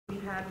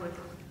we've had with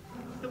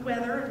the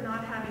weather and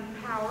not having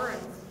power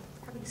and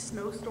having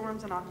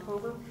snowstorms in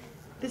October,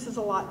 this is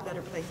a lot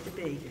better place to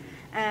be.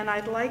 And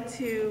I'd like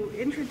to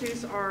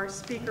introduce our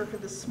speaker for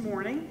this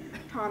morning.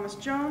 Thomas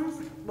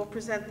Jones will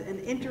present an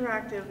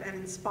interactive and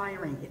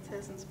inspiring, it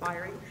says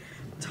inspiring,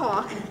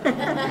 talk,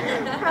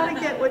 how to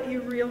get what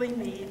you really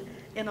need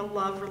in a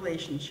love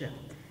relationship.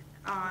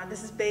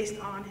 This is based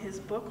on his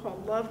book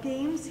called Love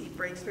Games. He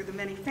breaks through the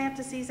many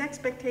fantasies,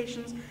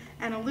 expectations,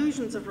 and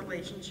illusions of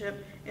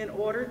relationship in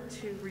order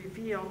to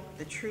reveal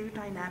the true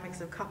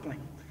dynamics of coupling.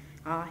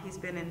 He's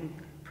been in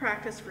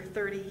practice for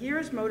 30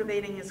 years,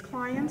 motivating his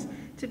clients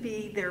to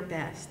be their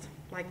best.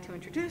 I'd like to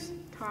introduce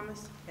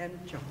Thomas M.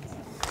 Jones.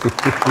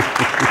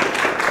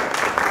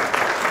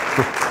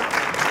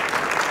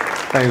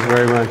 Thanks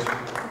very much.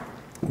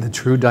 The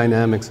true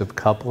dynamics of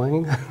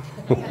coupling.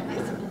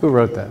 Who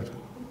wrote that?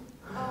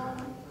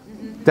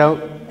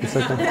 Don't. It's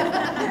okay.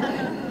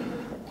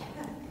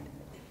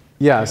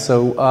 Yeah,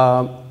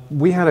 so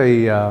we had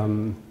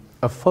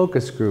a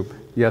focus group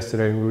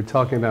yesterday, and we were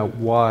talking about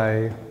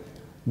why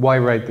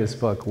write this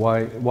book,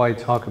 why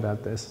talk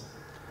about this.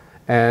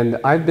 And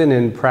I've been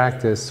in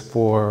practice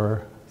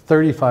for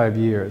 35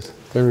 years,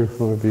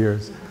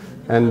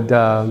 and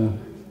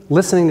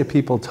listening to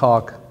people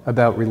talk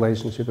about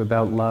relationship,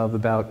 about love,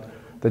 about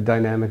the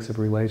dynamics of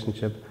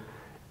relationship,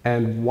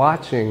 and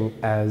watching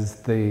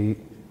as the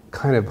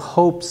kind of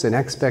hopes and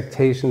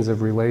expectations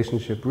of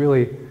relationship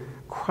really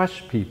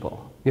crush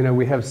people. You know,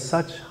 we have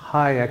such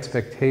high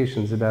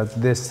expectations about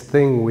this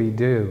thing we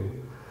do,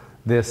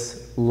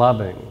 this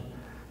loving,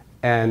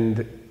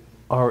 and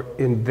are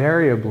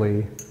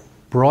invariably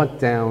brought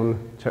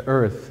down to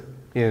earth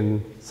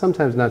in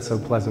sometimes not so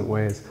pleasant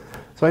ways.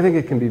 So I think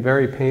it can be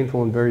very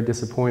painful and very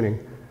disappointing.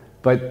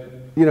 But,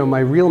 you know,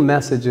 my real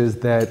message is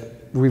that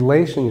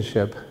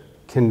relationship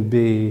can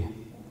be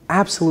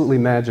absolutely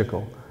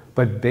magical,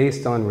 but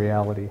based on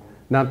reality,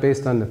 not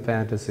based on the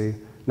fantasy,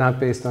 not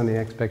based on the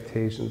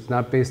expectations,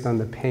 not based on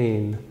the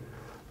pain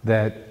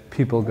that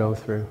people go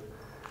through.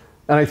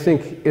 And I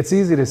think it's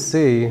easy to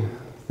see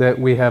that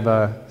we have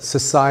a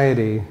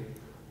society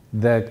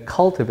that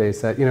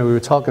cultivates that. You know, we were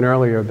talking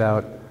earlier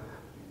about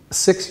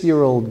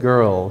 6-year-old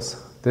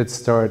girls that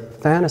start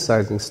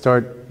fantasizing,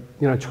 start,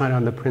 you know, trying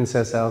on the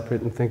princess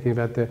outfit and thinking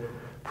about the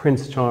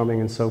Prince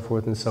Charming and so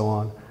forth and so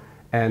on.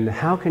 And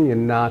how can you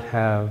not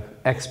have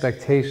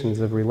expectations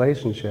of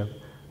relationship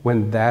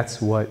when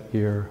that's what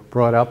you're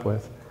brought up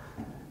with?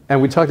 And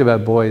we talked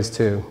about boys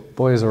too.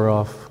 Boys are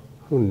off,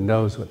 who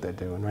knows what they're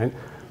doing, right?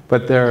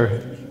 But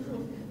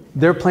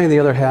they're playing the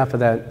other half of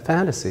that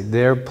fantasy.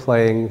 They're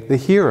playing the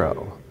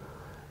hero.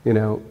 You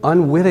know,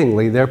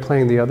 unwittingly, they're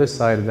playing the other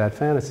side of that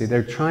fantasy.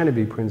 They're trying to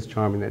be Prince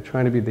Charming. They're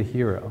trying to be the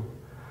hero.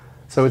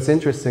 So it's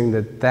interesting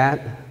that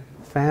that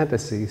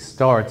fantasy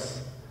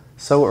starts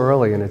so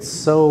early, and it's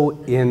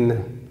so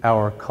in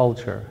our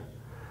culture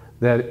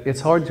that it's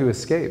hard to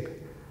escape.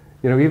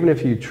 You know, even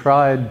if you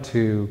tried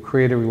to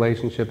create a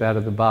relationship out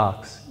of the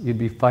box, you'd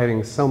be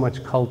fighting so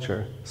much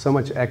culture, so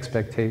much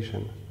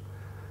expectation.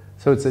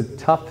 So it's a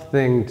tough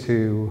thing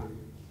to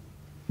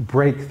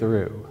break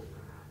through,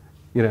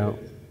 you know.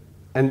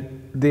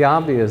 And the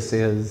obvious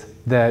is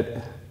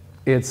that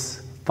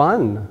it's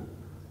fun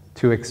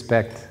to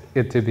expect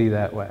it to be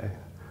that way.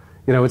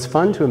 You know, it's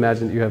fun to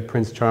imagine that you have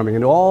Prince Charming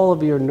and all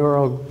of your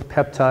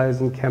neuropeptides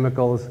and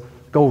chemicals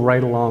go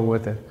right along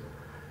with it.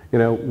 You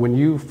know, when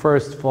you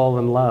first fall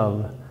in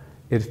love,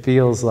 it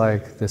feels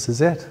like this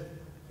is it.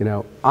 You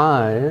know,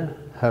 I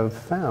have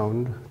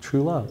found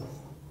true love.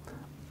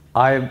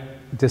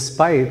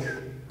 Despite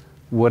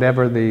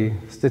whatever the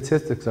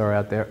statistics are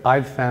out there,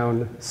 I've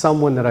found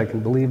someone that I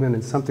can believe in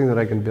and something that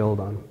I can build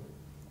on.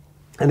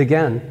 And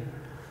again,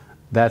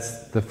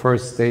 that's the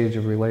first stage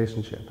of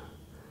relationship.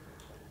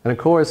 And of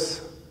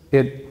course,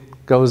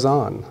 it goes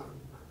on.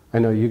 I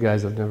know you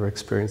guys have never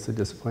experienced the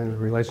disappointment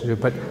of a relationship,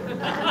 but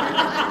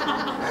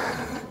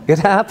it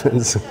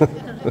happens.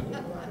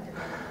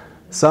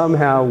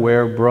 Somehow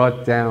we're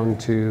brought down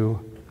to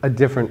a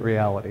different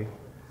reality,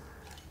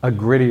 a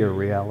grittier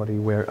reality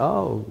where,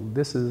 oh,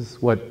 this is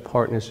what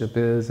partnership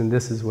is and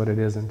this is what it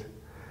isn't.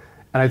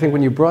 And I think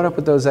when you're brought up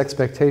with those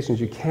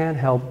expectations, you can't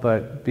help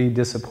but be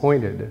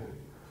disappointed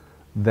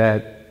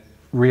that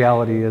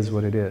reality is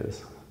what it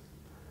is.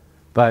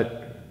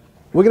 But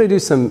we're going to do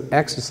some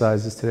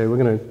exercises today. We're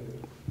going to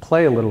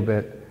play a little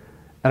bit,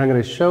 and I'm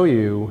going to show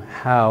you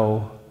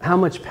how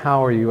much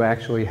power you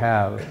actually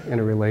have in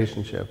a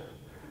relationship.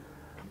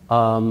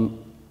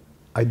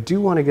 I do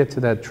want to get to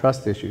that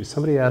trust issue.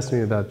 Somebody asked me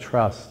about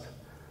trust,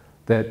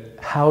 that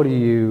how do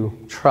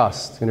you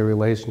trust in a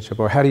relationship,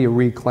 or how do you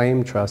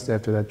reclaim trust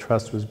after that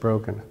trust was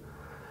broken?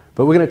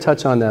 But we're going to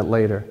touch on that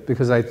later,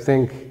 because I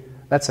think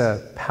that's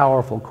a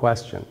powerful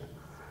question.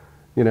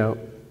 You know,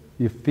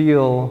 you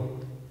feel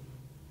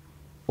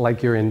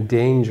like you're in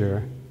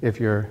danger if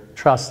you're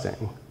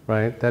trusting,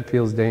 right? That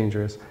feels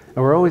dangerous.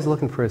 And we're always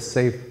looking for a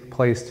safe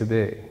place to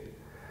be.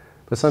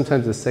 But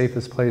sometimes the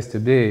safest place to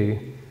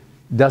be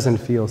doesn't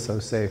feel so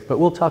safe. But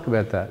we'll talk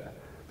about that,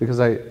 because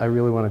I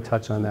really want to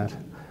touch on that.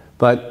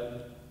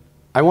 But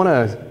I want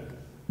to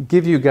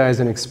give you guys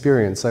an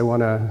experience. I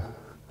want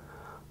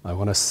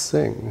to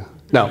sing.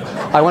 No,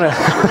 I want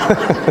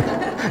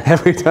to,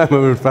 every time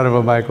I'm in front of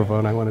a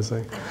microphone, I want to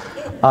sing.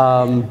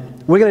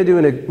 We're going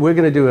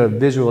to do a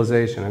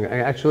visualization. I'm going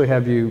to actually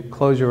have you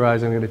close your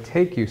eyes. I'm going to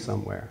take you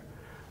somewhere,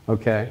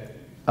 okay?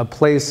 A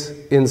place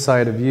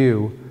inside of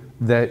you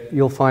that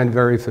you'll find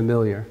very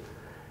familiar.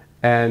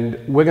 And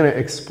we're going to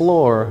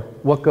explore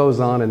what goes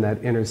on in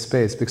that inner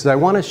space, because I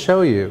want to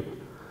show you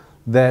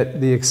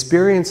that the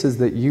experiences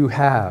that you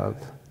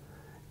have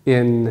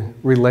in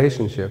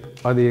relationship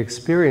are the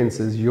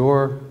experiences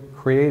you're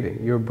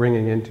creating, you're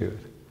bringing into it.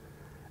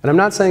 And I'm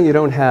not saying you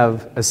don't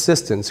have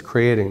assistance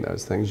creating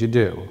those things. You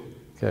do.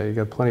 Okay, you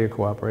got plenty of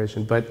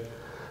cooperation. But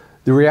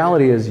the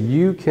reality is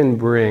you can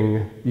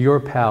bring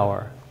your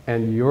power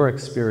and your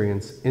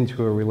experience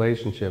into a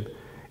relationship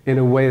in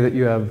a way that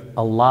you have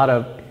a lot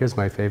of, here's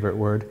my favorite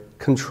word,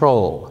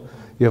 control.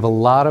 You have a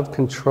lot of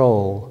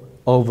control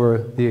over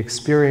the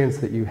experience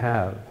that you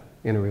have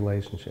in a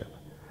relationship.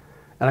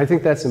 And I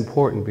think that's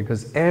important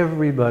because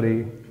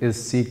everybody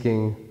is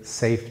seeking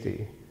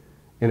safety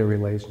in a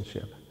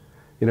relationship.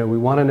 You know, we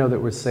want to know that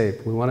we're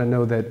safe. We want to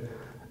know that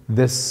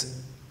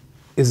this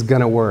is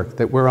going to work,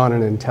 that we're on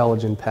an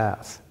intelligent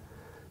path.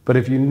 But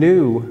if you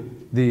knew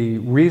the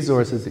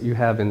resources that you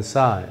have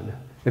inside,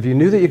 if you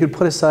knew that you could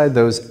put aside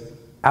those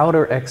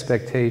outer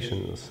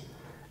expectations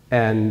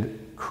and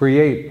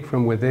create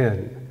from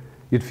within,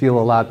 you'd feel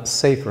a lot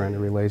safer in a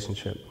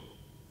relationship.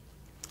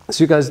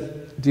 So you guys,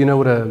 do you know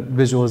what a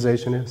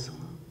visualization is?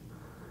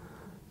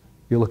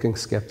 You're looking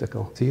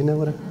skeptical. Do you know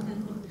what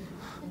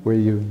where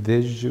you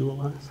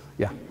visualize?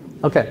 Yeah.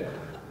 Okay.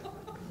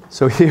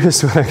 So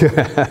here's what I'm going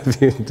to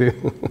have you do.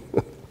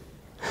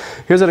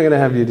 Here's what I'm going to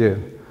have you do.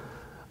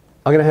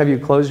 I'm going to have you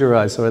close your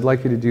eyes. So I'd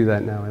like you to do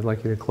that now. I'd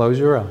like you to close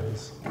your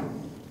eyes.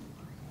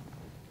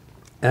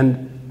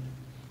 And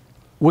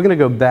we're going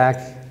to go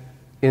back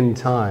in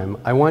time.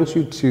 I want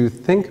you to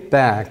think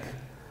back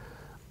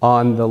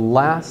on the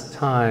last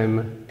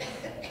time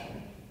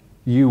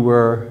you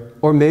were,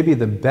 or maybe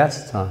the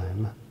best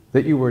time,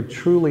 that you were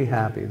truly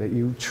happy, that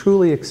you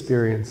truly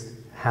experienced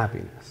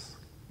happiness,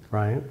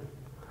 right?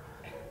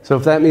 So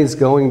if that means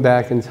going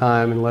back in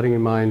time and letting your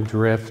mind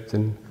drift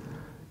and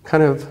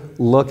kind of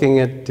looking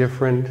at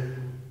different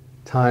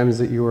times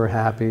that you were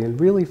happy and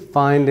really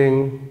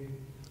finding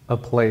a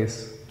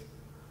place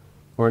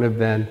or an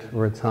event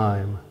or a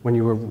time when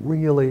you were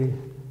really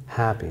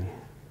happy.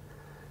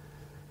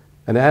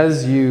 And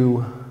as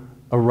you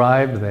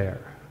arrived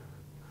there,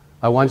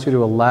 I want you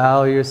to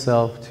allow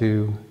yourself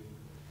to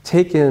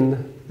take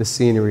in the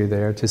scenery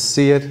there, to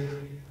see it,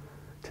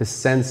 to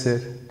sense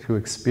it, to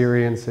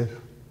experience it,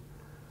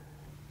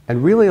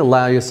 and really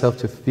allow yourself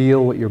to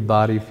feel what your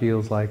body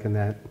feels like in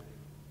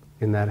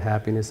that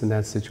happiness, in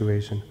that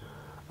situation.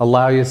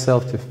 Allow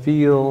yourself to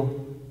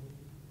feel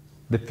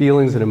the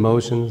feelings and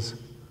emotions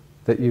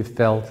that you've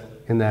felt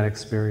in that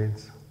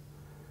experience.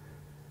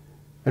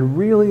 And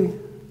really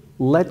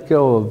let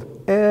go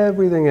of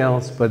everything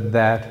else but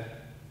that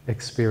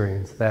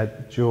experience,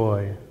 that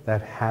joy,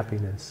 that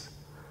happiness.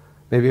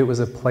 Maybe it was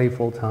a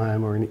playful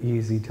time or an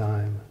easy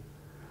time.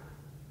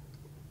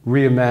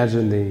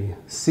 Reimagine the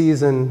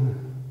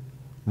season,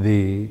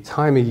 the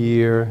time of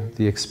year,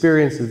 the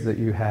experiences that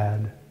you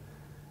had,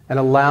 and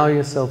allow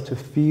yourself to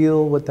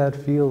feel what that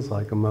feels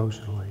like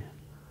emotionally.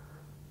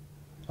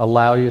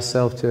 Allow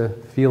yourself to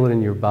feel it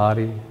in your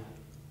body,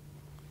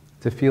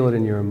 to feel it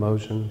in your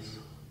emotions,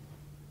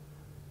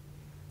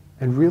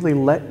 and really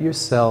let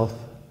yourself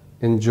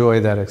enjoy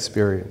that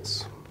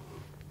experience.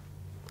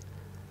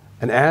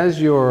 And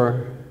as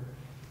you're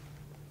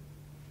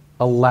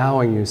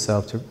allowing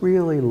yourself to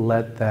really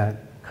let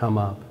that come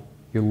up,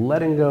 you're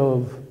letting go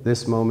of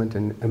this moment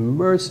and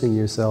immersing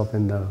yourself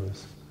in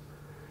those,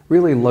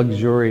 really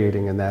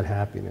luxuriating in that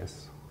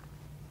happiness.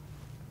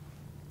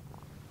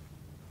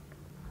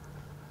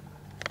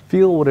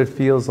 Feel what it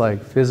feels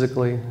like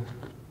physically.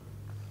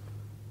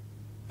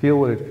 Feel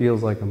what it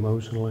feels like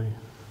emotionally.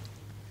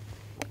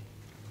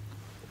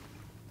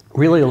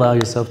 Really allow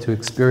yourself to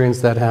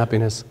experience that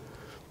happiness.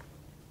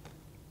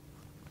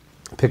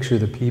 Picture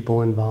the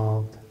people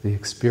involved, the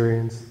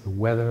experience, the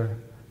weather,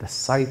 the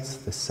sights,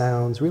 the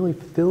sounds. Really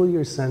fill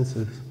your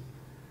senses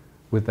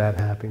with that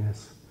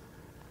happiness.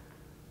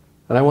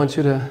 And I want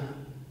you to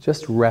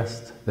just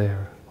rest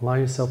there. Allow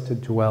yourself to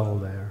dwell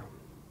there.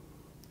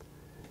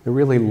 And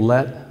really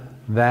let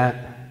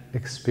that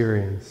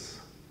experience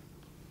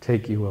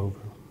take you over.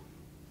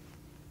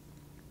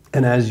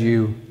 And as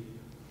you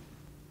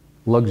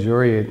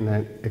luxuriate in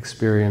that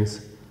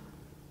experience,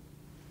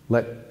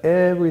 let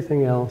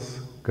everything else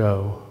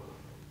go.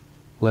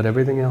 Let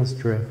everything else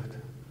drift.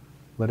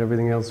 Let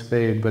everything else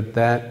fade. But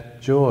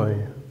that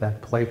joy,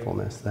 that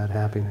playfulness, that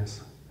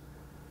happiness.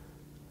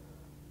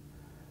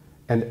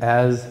 And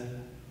as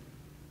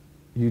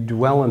you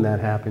dwell in that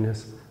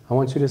happiness, I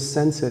want you to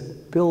sense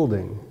it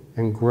building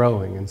and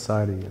growing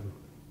inside of you.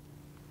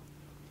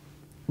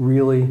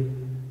 Really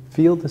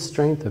feel the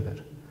strength of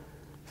it.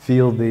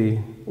 Feel the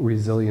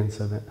resilience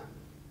of it.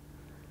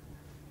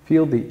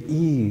 Feel the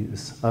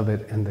ease of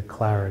it and the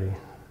clarity.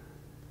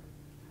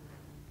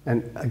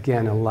 And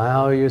again,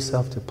 allow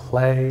yourself to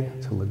play,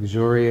 to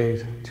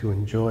luxuriate, to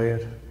enjoy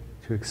it,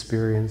 to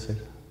experience it.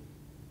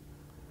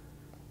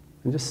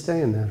 And just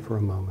stay in that for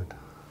a moment.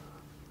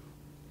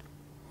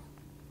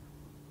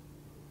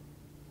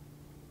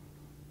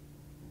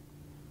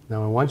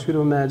 Now I want you to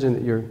imagine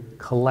that you're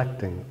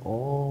collecting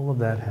all of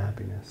that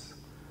happiness,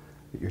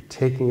 that you're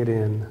taking it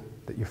in,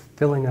 that you're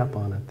filling up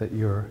on it, that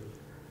you're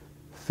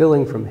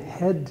filling from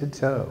head to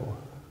toe.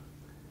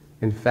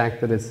 In fact,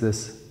 that it's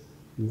this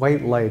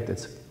white light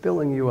that's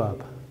filling you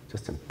up,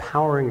 just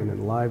empowering and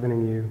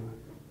enlivening you.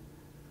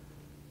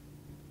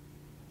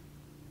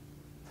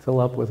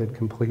 Fill up with it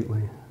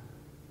completely.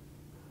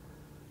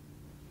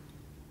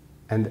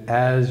 And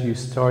as you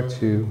start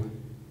to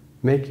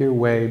make your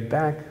way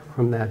back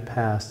from that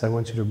past, I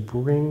want you to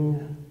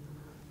bring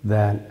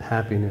that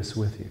happiness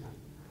with you.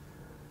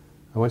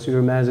 I want you to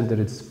imagine that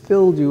it's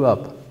filled you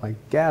up like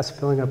gas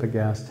filling up a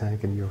gas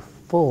tank, and you're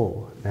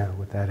full now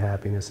with that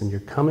happiness, and you're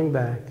coming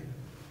back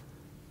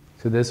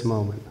to this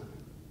moment,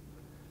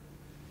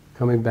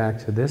 coming back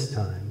to this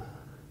time.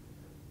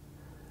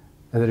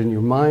 And that in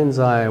your mind's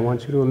eye, I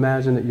want you to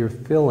imagine that you're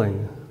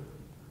filling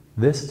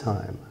this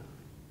time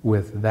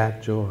with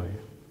that joy,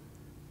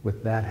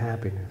 with that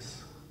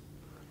happiness,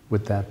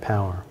 with that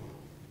power.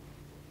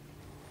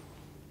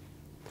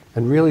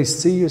 And really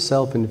see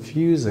yourself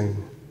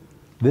infusing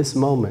this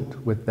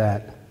moment with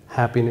that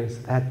happiness,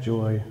 that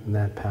joy, and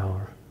that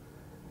power.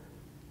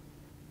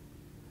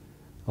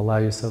 Allow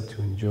yourself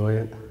to enjoy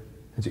it,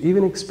 and to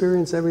even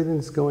experience everything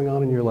that's going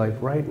on in your life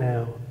right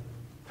now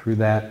through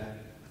that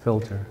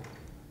filter.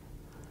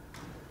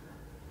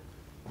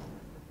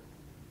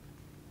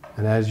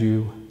 And as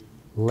you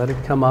let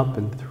it come up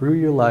and through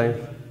your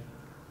life,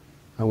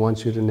 I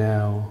want you to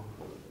now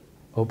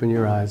open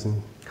your eyes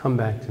and come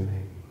back to me.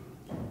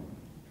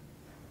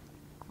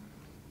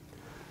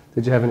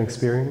 Did you have an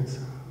experience?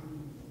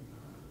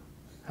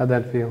 How'd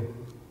that feel?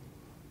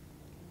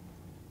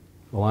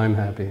 Well, I'm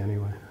happy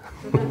anyway.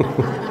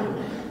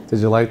 Did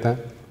you like that?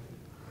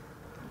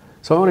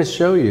 So I want to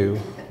show you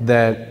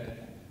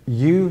that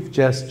you've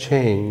just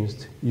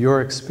changed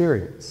your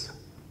experience.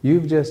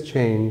 You've just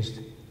changed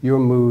your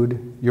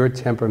mood, your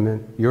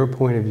temperament, your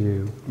point of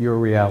view, your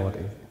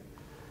reality.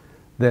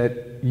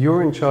 That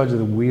you're in charge of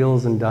the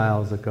wheels and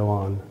dials that go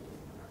on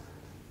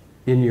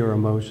in your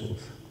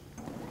emotions.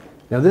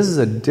 Now this is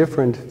a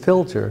different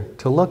filter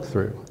to look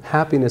through.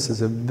 Happiness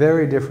is a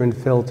very different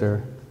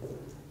filter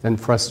than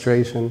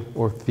frustration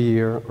or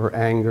fear or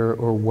anger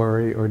or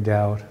worry or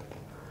doubt.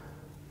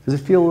 Does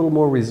it feel a little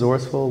more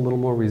resourceful, a little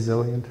more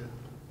resilient?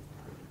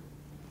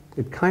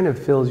 It kind of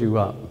fills you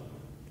up.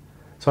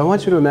 So I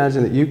want you to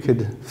imagine that you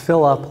could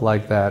fill up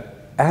like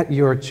that at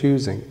your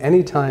choosing,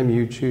 anytime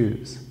you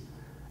choose,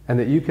 and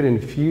that you could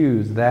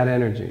infuse that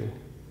energy,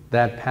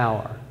 that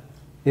power,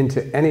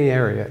 into any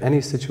area,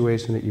 any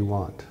situation that you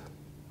want.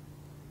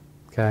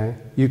 Okay?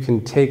 You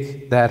can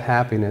take that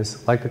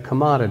happiness like a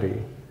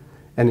commodity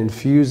and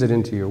infuse it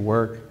into your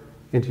work,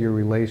 into your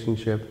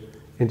relationship,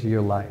 into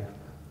your life.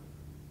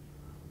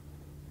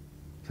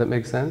 Does that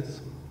make sense?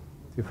 Do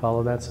you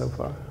follow that so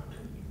far?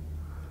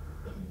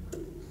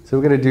 So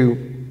we're going to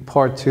do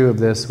part 2 of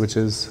this, which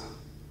is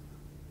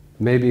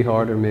maybe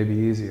harder, maybe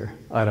easier.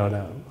 I don't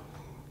know.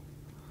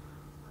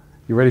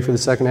 You ready for the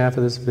second half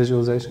of this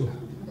visualization?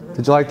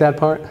 Did you like that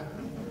part?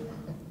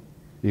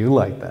 You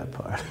like that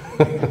part.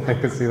 I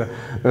can see that.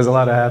 There's a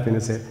lot of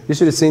happiness here. You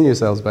should have seen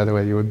yourselves, by the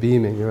way. You were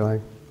beaming. You were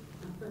like,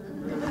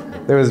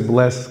 there was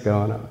bliss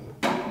going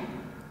on.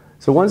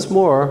 So once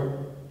more,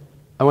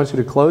 I want you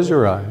to close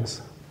your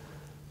eyes.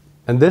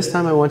 And this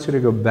time I want you to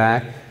go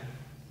back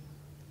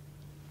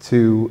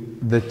to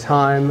the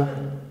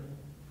time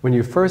when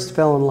you first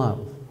fell in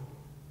love.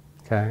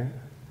 Okay?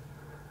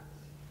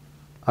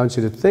 I want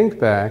you to think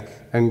back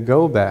and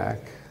go back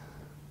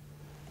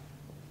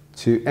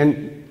to,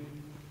 and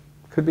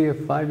could be a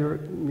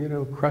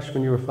 5-year, crush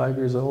when you were 5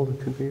 years old. It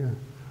could be a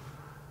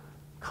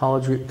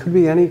college, it could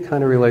be any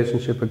kind of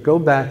relationship, but go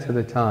back to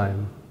the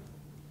time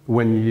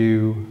when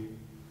you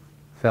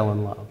fell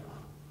in love.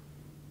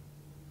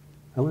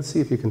 Now let's see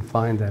if you can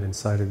find that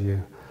inside of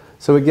you.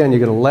 So again,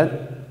 you're going to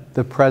let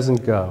the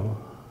present go,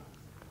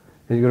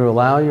 and you're going to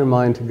allow your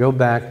mind to go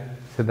back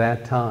to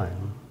that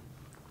time.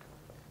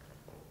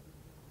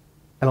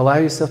 And allow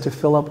yourself to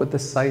fill up with the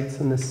sights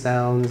and the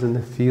sounds and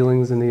the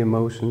feelings and the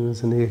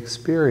emotions and the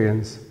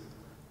experience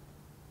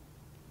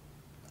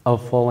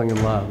of falling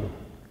in love.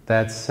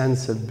 That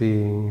sense of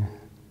being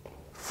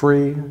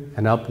free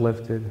and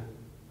uplifted.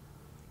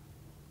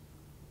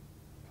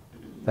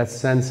 That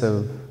sense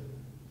of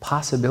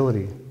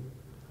possibility. You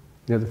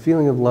know, the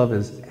feeling of love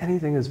is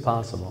anything is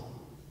possible.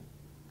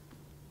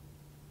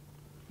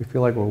 We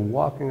feel like we're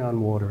walking on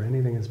water,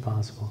 anything is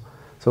possible.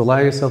 So allow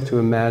yourself to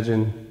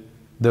imagine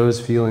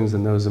those feelings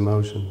and those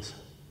emotions.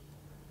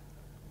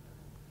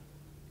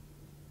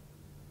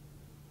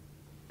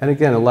 And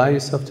again, allow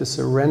yourself to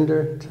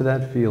surrender to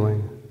that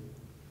feeling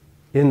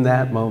in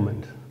that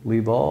moment.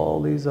 Leave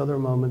all these other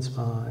moments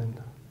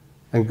behind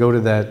and go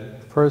to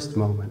that first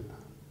moment,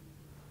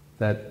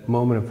 that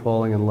moment of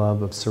falling in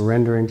love, of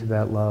surrendering to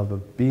that love,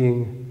 of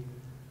being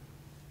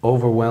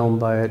overwhelmed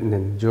by it and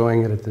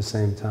enjoying it at the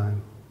same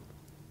time.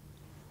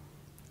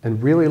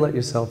 And really let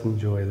yourself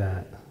enjoy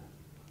that.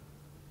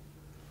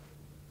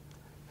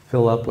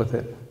 Fill up with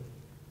it.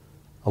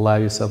 Allow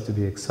yourself to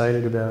be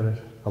excited about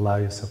it. Allow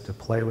yourself to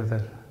play with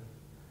it.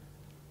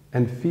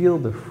 And feel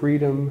the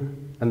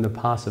freedom and the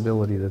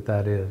possibility that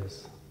that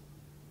is.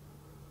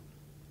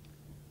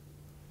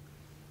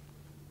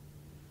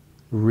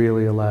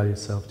 Really allow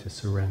yourself to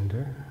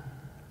surrender.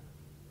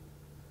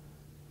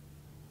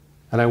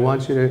 And I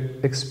want you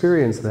to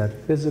experience that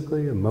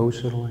physically,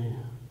 emotionally,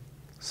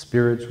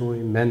 spiritually,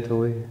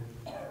 mentally.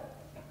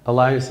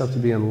 Allow yourself to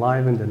be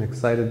enlivened and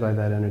excited by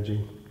that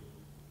energy.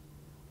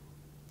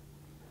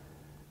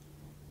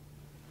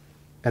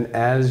 And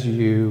as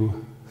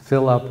you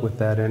fill up with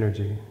that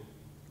energy,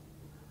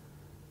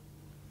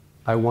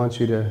 I want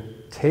you to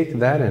take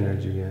that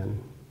energy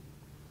in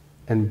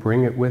and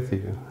bring it with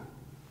you.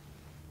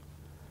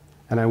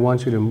 And I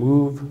want you to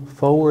move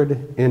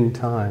forward in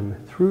time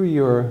through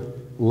your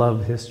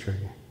love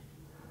history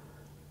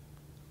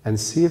and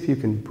see if you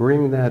can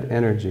bring that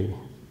energy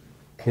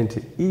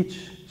into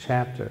each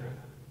chapter,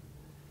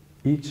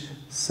 each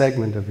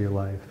segment of your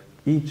life,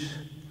 each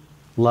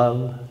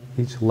love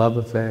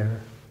affair,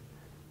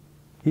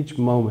 each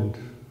moment,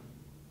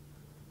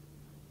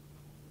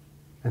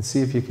 and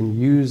see if you can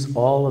use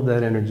all of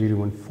that energy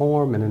to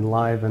inform and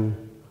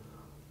enliven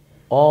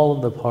all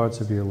of the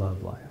parts of your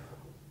love life.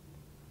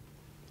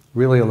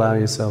 Really allow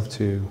yourself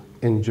to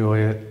enjoy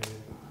it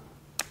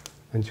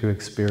and to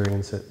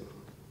experience it.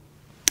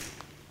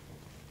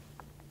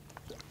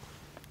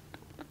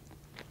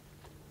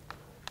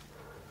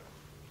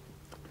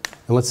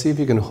 And let's see if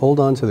you can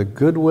hold on to the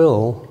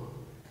goodwill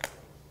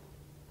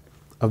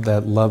of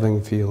that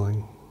loving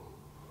feeling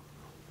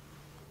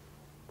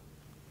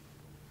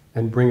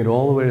and bring it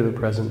all the way to the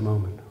present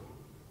moment.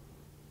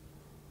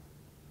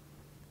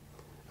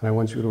 And I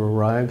want you to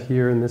arrive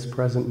here in this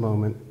present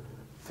moment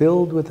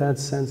filled with that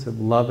sense of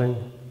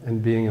loving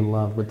and being in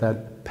love, with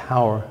that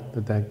power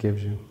that that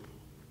gives you.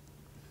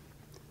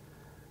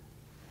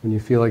 When you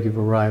feel like you've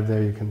arrived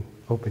there, you can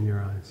open your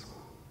eyes.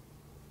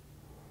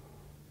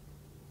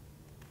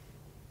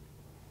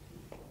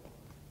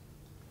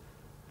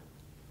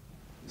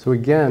 So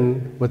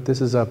again, what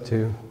this is up to,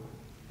 you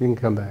can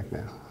come back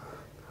now.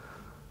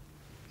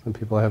 Some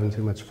people are having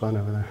too much fun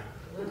over there.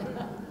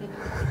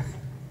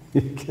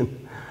 You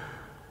can.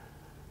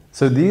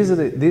 So these are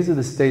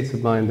the states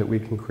of mind that we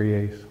can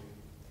create,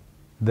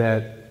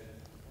 that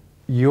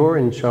you're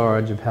in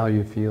charge of how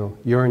you feel.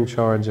 You're in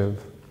charge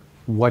of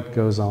what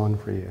goes on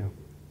for you.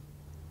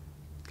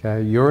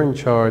 Okay? You're in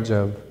charge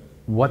of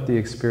what the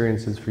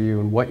experience is for you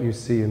and what you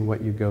see and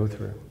what you go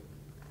through.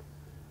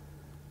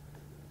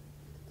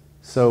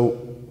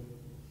 So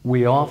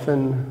we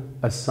often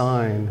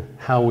assign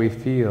how we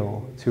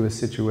feel to a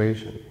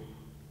situation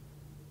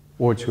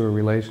or to a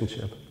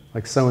relationship.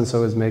 Like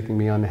so-and-so is making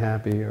me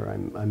unhappy, or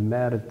I'm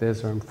mad at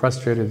this, or I'm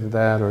frustrated at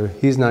that, or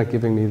he's not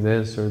giving me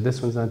this, or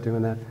this one's not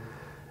doing that.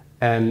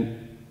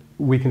 And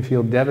we can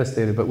feel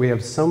devastated, but we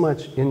have so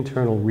much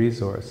internal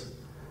resource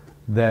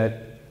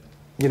that,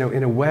 you know,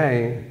 in a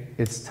way,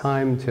 it's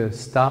time to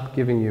stop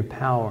giving your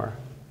power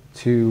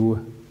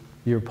to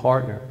your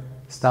partner.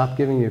 Stop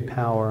giving your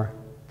power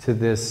to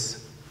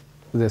this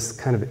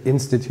kind of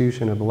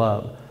institution of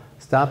love.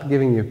 Stop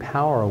giving your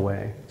power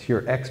away to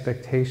your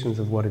expectations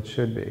of what it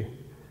should be.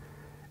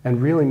 And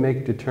really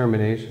make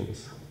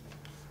determinations.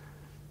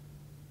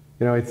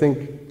 You know, I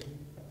think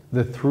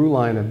the through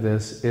line of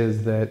this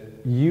is that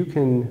you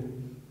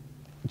can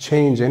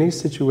change any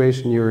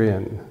situation you're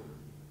in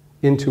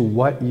into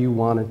what you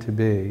want it to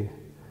be,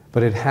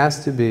 but it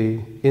has to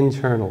be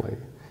internally.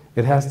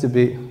 It has to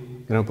be,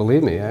 you don't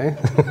believe me,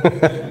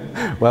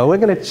 eh? Well, we're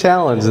going to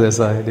challenge this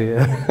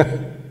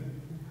idea.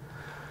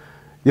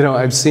 You know,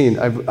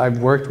 I've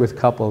worked with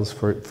couples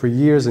for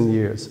years and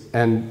years,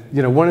 and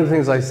you know, one of the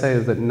things I say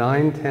is that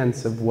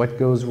 9/10 of what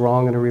goes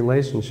wrong in a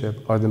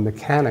relationship are the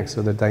mechanics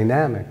or the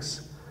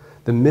dynamics,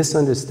 the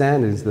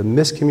misunderstandings, the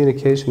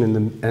miscommunication,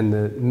 and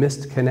the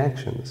missed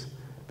connections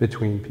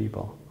between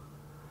people.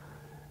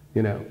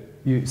 You know,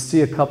 you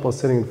see a couple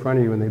sitting in front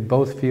of you and they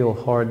both feel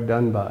hard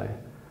done by.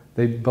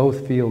 They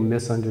both feel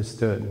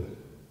misunderstood.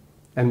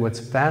 And what's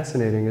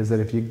fascinating is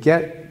that if you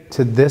get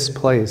to this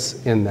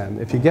place in them,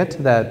 if you get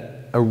to that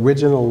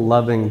original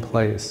loving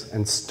place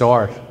and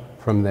start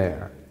from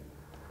there,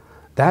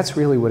 that's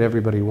really what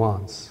everybody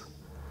wants.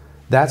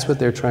 That's what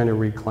they're trying to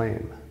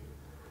reclaim.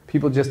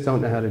 People just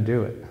don't know how to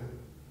do it.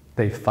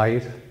 They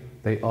fight,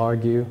 they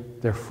argue,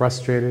 they're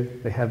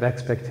frustrated, they have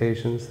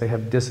expectations, they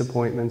have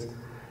disappointments,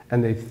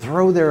 and they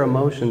throw their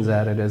emotions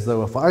at it as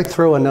though if I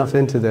throw enough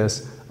into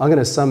this, I'm going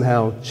to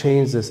somehow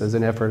change this as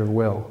an effort of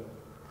will.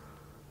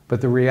 But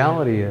the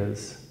reality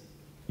is,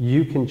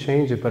 you can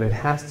change it, but it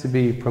has to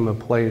be from a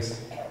place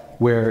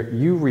where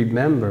you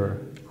remember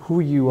who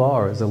you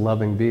are as a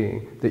loving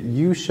being, that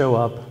you show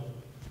up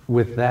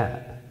with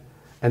that,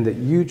 and that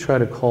you try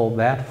to call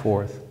that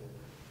forth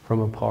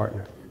from a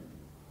partner.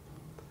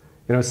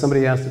 You know,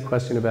 somebody asked a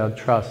question about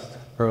trust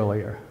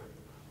earlier.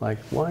 Like,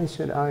 why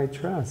should I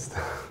trust?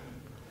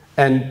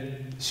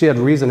 And she had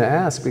reason to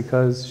ask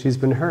because she's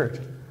been hurt.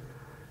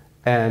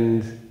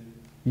 And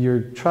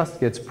your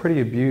trust gets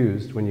pretty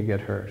abused when you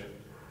get hurt.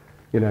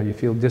 You know, you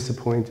feel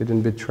disappointed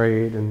and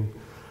betrayed and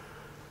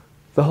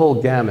the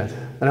whole gamut.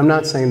 And I'm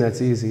not saying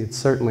that's easy, it's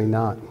certainly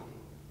not.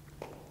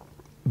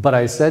 But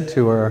I said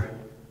to her,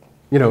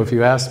 you know, if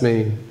you ask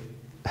me,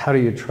 how do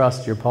you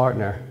trust your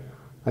partner?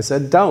 I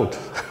said, don't.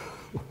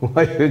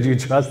 Why should you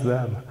trust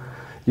them?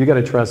 You got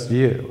to trust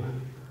you.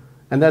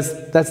 And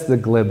that's the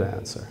glib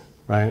answer,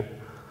 right?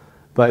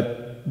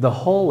 But the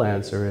whole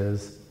answer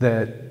is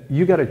that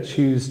you got to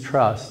choose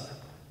trust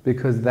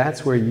because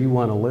that's where you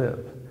want to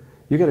live.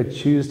 You got to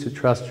choose to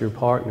trust your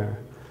partner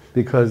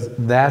because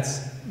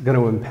that's going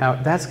to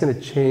empower, that's going to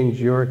change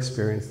your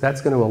experience.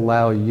 That's going to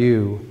allow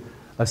you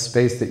a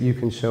space that you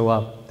can show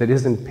up that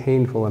isn't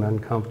painful and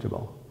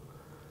uncomfortable.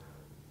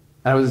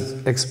 I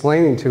was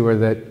explaining to her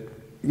that,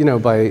 you know,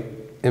 by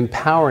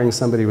empowering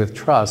somebody with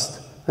trust,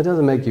 that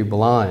doesn't make you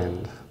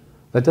blind.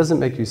 That doesn't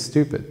make you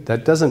stupid.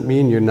 That doesn't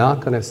mean you're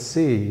not going to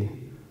see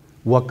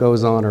what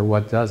goes on or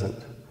what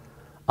doesn't.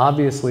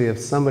 Obviously, if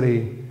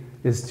somebody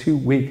is too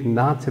weak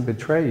not to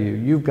betray you,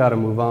 you've got to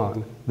move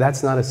on.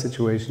 That's not a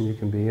situation you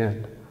can be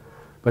in.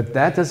 But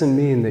that doesn't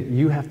mean that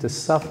you have to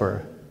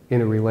suffer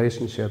in a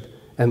relationship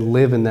and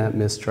live in that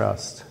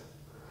mistrust.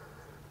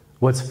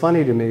 What's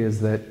funny to me is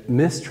that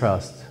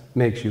mistrust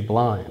makes you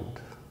blind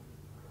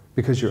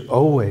because you're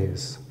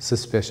always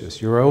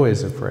suspicious, you're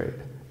always afraid,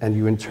 and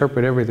you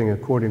interpret everything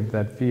according to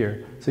that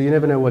fear. So you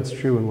never know what's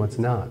true and what's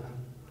not.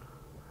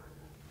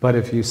 But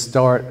if you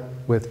start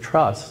with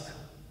trust,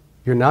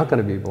 you're not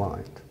going to be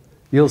blind.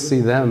 You'll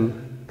see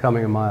them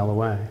coming a mile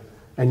away,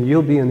 and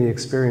you'll be in the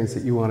experience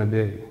that you want to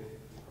be.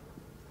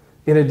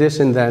 In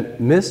addition, that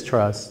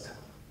mistrust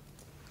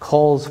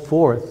calls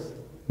forth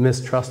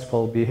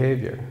mistrustful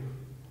behavior.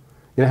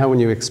 You know how when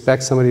you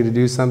expect somebody to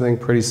do something,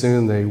 pretty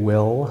soon they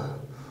will,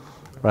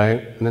 right?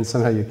 And then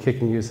somehow you're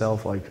kicking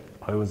yourself like,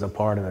 I was a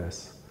part of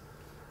this.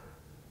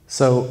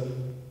 So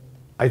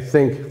I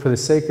think for the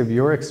sake of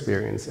your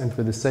experience and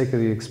for the sake of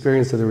the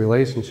experience of the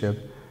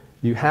relationship,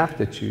 you have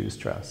to choose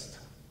trust.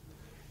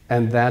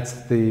 And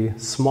that's the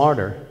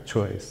smarter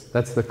choice.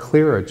 That's the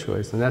clearer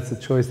choice. And that's the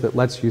choice that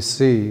lets you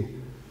see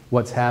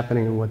what's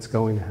happening and what's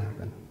going to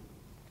happen.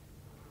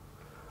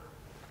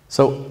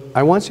 So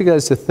I want you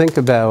guys to think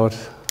about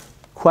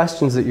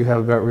questions that you have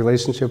about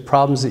relationship,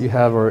 problems that you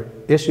have, or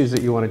issues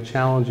that you want to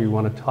challenge, you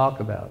want to talk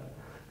about.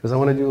 Because I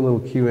want to do a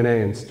little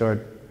Q&A and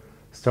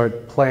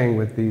start playing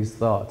with these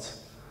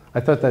thoughts.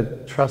 I thought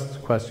that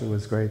trust question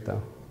was great,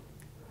 though.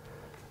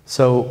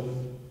 So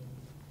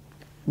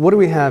what do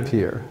we have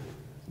here?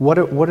 What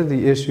are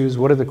the issues?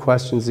 What are the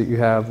questions that you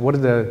have? What are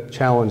the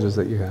challenges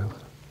that you have?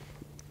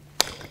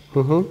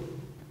 Mm-hmm.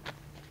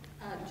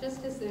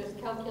 Just as there's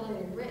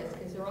calculated risk,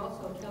 is there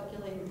also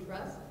calculated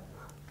trust?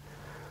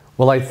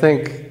 Well, I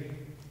think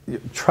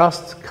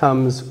trust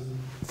comes,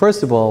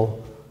 first of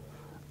all,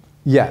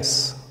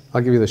 yes.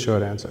 I'll give you the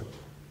short answer.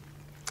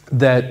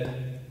 That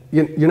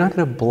you're not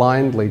going to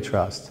blindly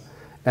trust.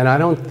 And I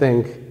don't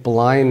think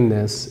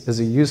blindness is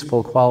a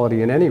useful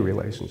quality in any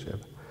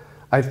relationship.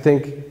 I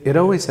think it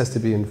always has to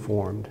be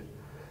informed.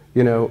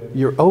 You know,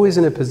 you're always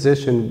in a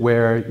position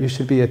where you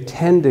should be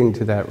attending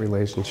to that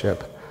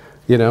relationship.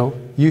 You know,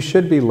 you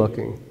should be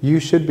looking.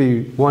 You should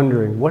be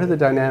wondering, what are the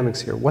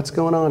dynamics here? What's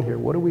going on here?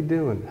 What are we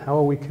doing? How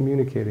are we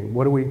communicating?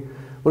 What are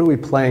we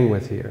playing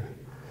with here?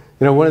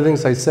 You know, one of the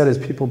things I said is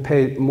people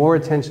pay more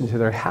attention to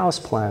their house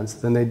plants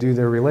than they do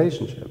their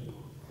relationship.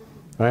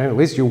 Right? At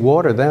least you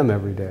water them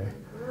every day.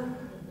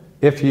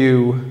 If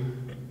you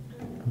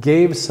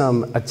gave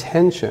some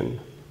attention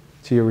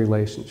to your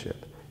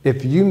relationship,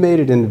 if you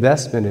made an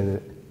investment in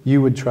it,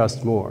 you would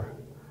trust more.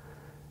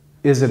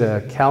 Is it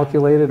a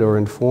calculated or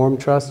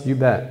informed trust? You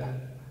bet.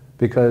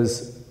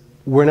 Because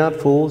we're not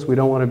fools, we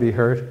don't want to be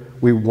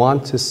hurt. We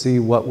want to see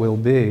what will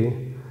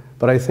be,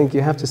 but I think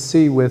you have to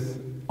see with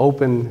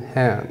open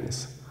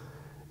hands.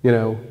 You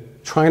know,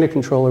 trying to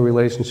control a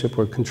relationship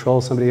or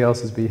control somebody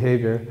else's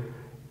behavior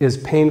is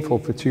painful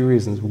for two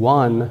reasons.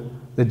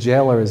 One, the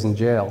jailer is in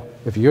jail.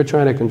 If you're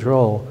trying to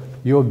control,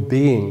 you're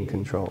being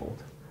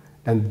controlled.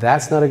 And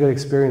that's not a good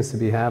experience to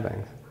be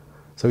having.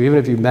 So even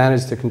if you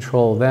manage to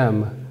control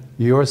them,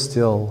 you're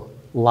still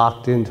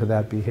locked into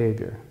that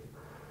behavior.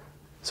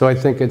 So I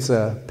think it's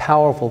a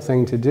powerful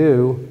thing to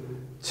do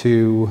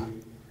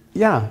to,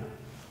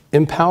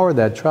 empower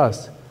that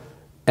trust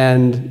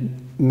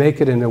and make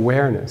it an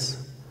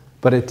awareness,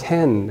 but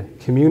attend,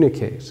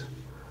 communicate.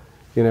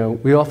 You know,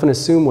 we often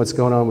assume what's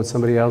going on with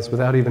somebody else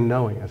without even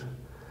knowing it.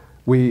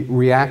 We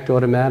react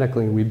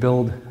automatically, we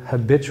build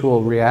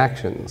habitual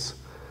reactions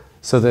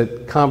so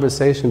that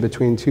conversation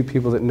between two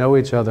people that know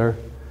each other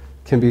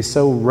can be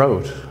so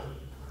rote.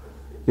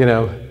 You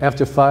know,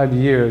 after 5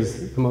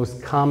 years, the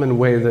most common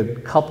way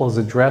that couples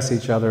address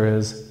each other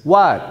is,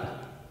 what?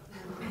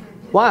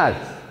 What?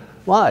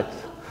 What?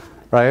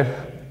 Right?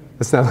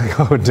 It's not like,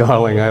 oh,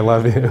 darling, I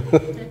love you.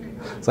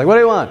 It's like, what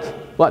do you want?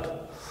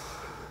 What?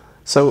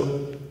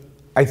 So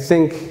I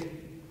think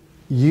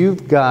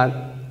you've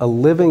got a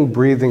living,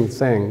 breathing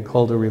thing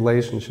called a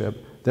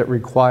relationship that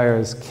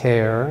requires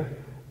care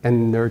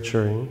and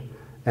nurturing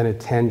and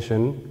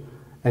attention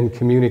and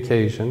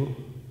communication.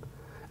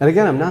 And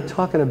again, I'm not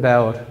talking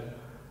about,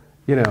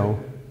 you know,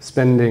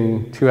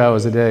 spending 2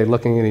 hours a day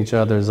looking in each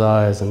other's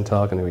eyes and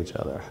talking to each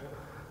other.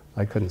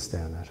 I couldn't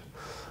stand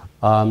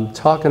that.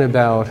 Talking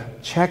about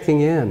checking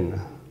in,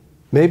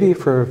 maybe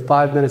for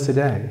 5 minutes a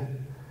day.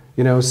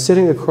 You know,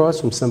 sitting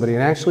across from somebody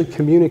and actually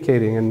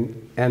communicating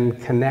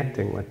and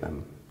connecting with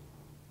them,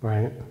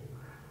 right?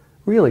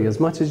 Really, as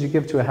much as you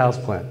give to a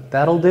houseplant,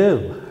 that'll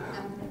do.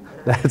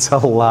 That's a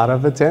lot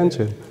of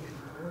attention.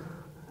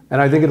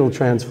 And I think it'll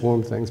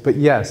transform things. But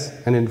yes,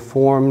 an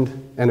informed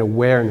and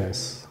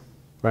awareness,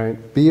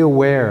 right? Be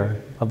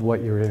aware of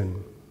what you're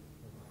in.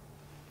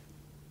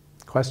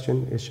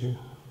 Question, issue?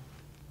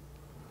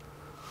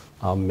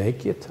 I'll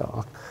make you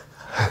talk.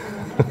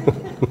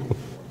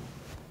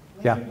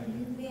 Yeah.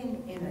 You've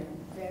been in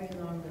a very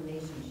long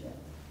relationship,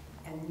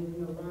 and you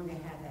no longer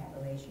have that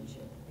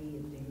relationship, be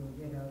it that you're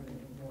widowed or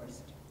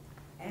divorced,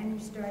 and you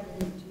started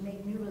to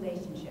make new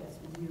relationships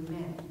with new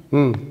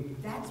men.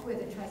 That's where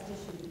the trust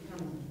issue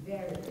becomes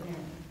very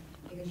apparent,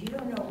 because you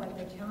don't know what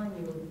they're telling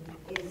you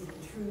is the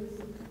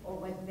truth, or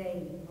what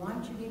they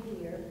want you to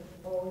hear,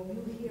 or you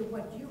hear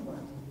what you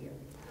want to hear.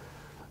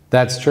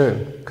 That's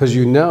true, because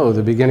you know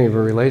the beginning of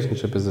a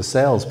relationship is a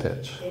sales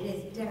pitch. It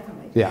is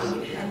definitely. Yeah.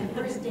 And the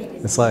first date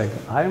is... It's like,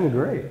 I am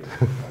great.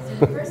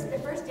 So the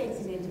first date's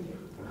an interview.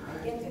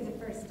 I get through the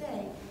first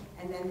day,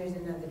 and then there's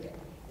another day.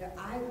 Now,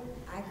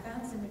 I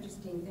found some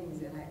interesting things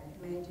that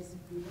may I just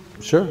read them to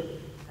you? Sure.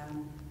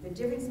 The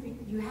difference,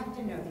 you have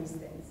to know these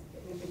things.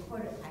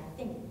 I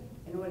think,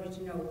 in order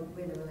to know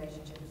where the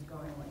relationship is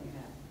going, what you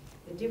have.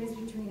 The difference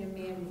between a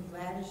man who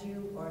flatters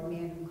you or a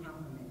man who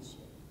compliments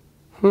you.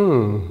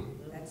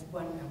 That's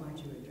one I want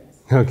you to address.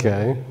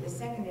 Okay. The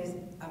second is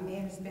a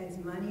man who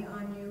spends money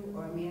on you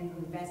or a man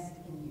who invests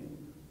in you.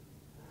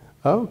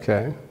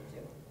 Okay.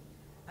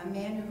 A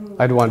man who...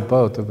 I'd want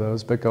both of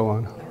those, but go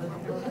on. I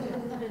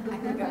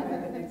think I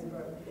read the next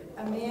word.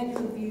 A man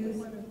who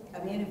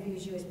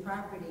views you as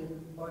property,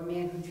 or a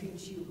man who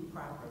treats you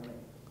properly.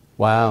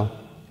 Wow.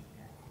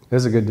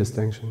 There's a good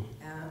distinction.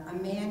 A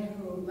man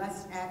who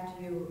lusts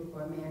after you,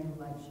 or a man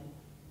who loves you.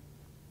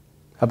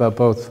 How about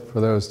both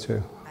for those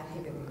two? I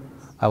think it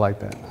means. I like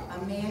that.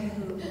 A man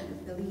who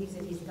believes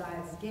that he's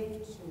God's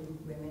gift to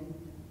women,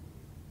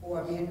 or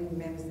a man who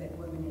remembers that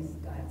woman is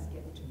God's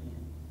gift to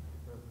men.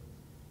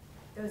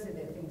 Those are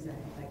the things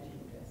I'd like you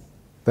to address.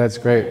 That's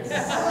great.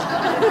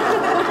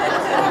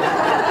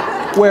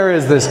 Where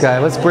is this guy?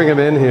 Let's bring him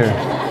in here.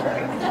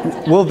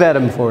 We'll vet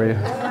him for you.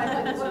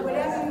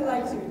 Whatever you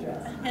like to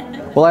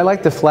address. Well, I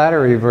like the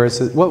flattery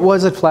versus, what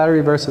was it,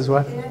 flattery versus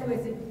what? In other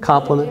words,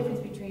 Compliment? the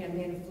difference between a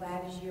man who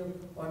flatters you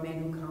or a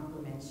man who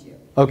compliments you.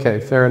 Okay,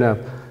 fair enough.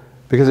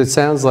 Because it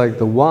sounds like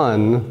the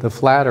one, the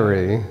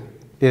flattery,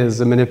 is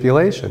a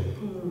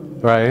manipulation,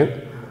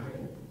 right?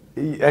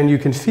 And you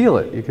can feel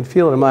it. You can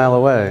feel it a mile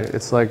away.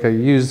 It's like a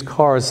used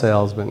car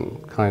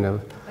salesman, kind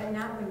of. But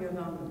not when you're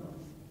vulnerable.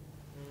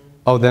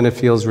 Oh, then it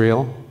feels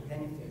real?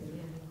 Then it feels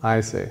real.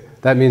 I see.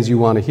 That means you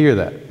want to hear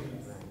that.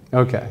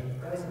 Okay.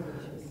 Those are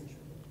the issues.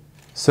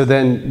 So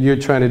then you're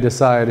trying to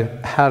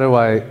decide, how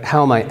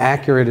am I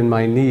accurate in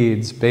my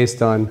needs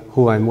based on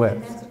who I'm And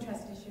with? that's a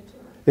trust issue too.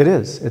 It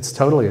is. It's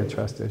totally a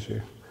trust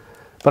issue.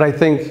 But I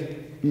think,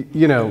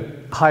 you know,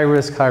 high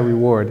risk, high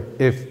reward.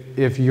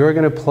 If you're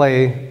going to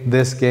play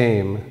this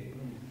game,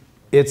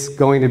 it's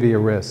going to be a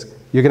risk.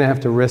 You're going to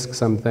have to risk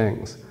some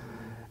things.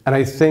 And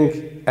I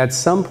think at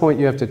some point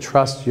you have to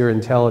trust your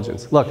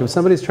intelligence. Look, if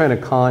somebody's trying to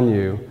con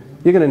you,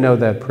 you're going to know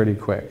that pretty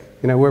quick.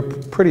 You know, we're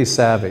pretty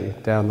savvy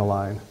down the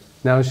line.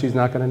 No, she's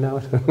not going to know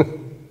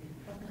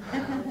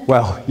it?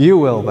 Well, you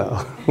will,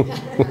 though.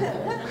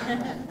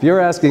 If you're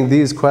asking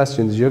these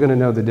questions, you're going to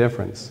know the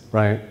difference,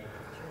 right?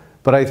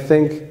 But I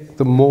think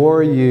the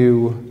more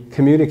you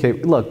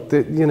communicate, look,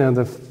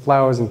 the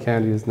flowers and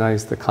candy is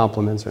nice, the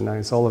compliments are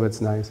nice, all of it's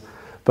nice,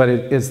 but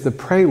it's the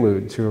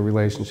prelude to a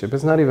relationship.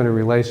 It's not even a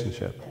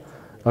relationship,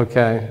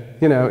 okay?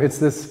 You know, it's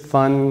this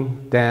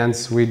fun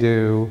dance we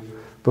do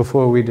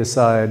before we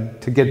decide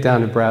to get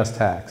down to brass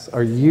tacks.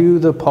 Are you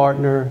the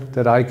partner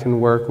that I can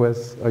work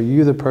with? Are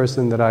you the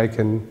person that I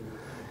can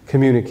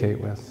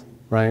communicate with,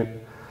 right?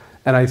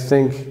 And I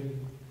think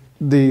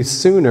the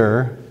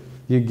sooner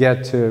you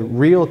get to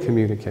real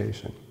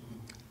communication,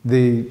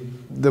 the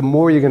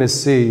more you're going to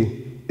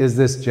see, is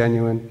this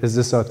genuine? Is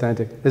this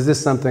authentic? Is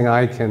this something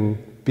I can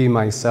be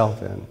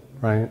myself in,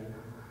 right?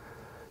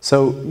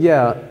 So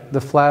yeah, the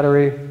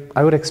flattery,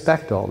 I would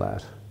expect all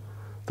that.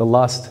 The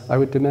lust, I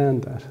would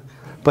demand that.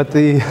 But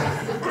I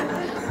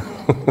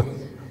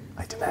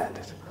demand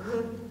it.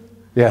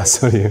 Yeah,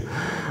 so do you.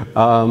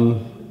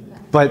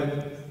 But,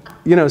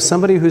 you know,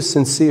 somebody who's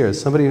sincere,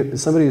 somebody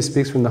who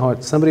speaks from the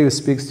heart, somebody who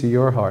speaks to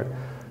your heart,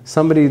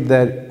 somebody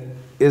that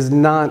is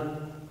not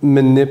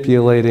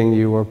manipulating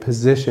you or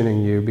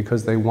positioning you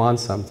because they want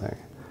something,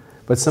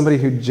 but somebody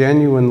who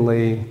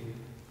genuinely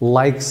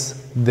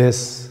likes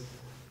this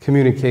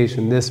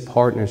communication, this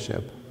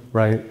partnership,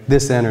 right?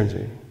 This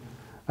energy.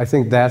 I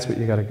think that's what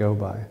you got to go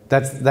by.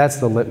 That's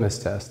the litmus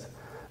test.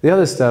 The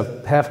other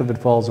stuff, half of it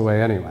falls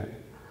away anyway,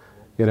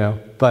 you know.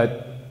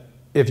 But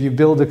if you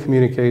build a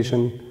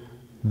communication,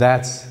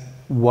 that's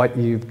what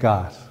you've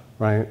got,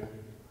 right?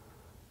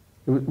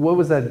 What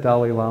was that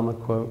Dalai Lama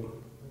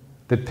quote?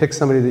 That pick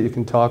somebody that you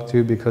can talk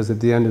to because at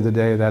the end of the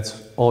day,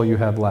 that's all you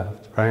have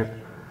left, right?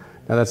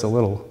 Now that's a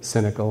little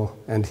cynical,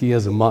 and he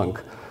is a monk,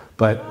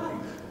 but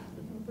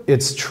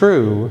it's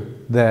true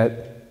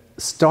that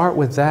start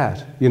with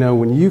that. You know,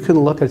 when you can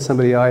look at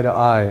somebody eye to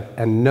eye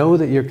and know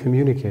that you're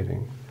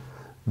communicating,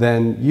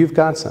 then you've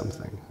got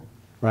something,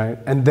 right?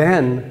 And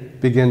then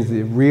begins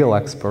the real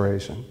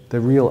exploration. The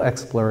real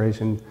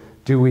exploration,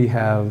 do we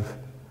have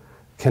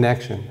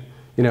connection?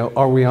 You know,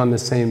 are we on the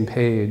same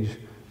page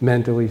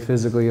mentally,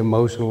 physically,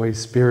 emotionally,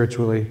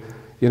 spiritually?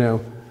 You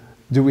know,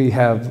 do we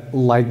have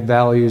like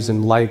values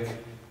and like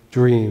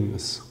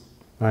dreams,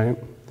 right?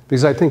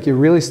 Because I think you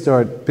really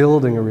start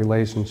building a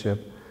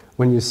relationship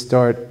when you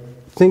start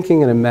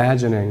thinking and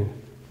imagining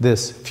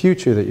this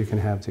future that you can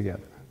have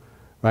together,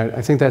 right?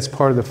 I think that's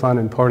part of the fun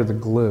and part of the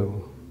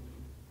glue.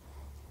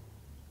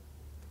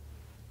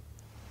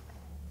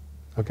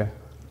 Okay.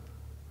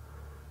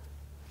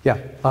 Yeah,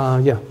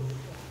 yeah.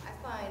 I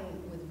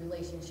find with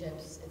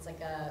relationships, it's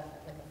like a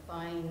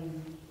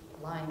fine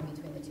line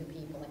between the two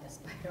people, like a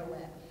spider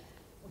web.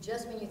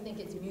 Just when you think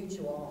it's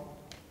mutual,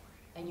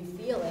 and you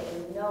feel it,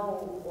 and you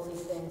know all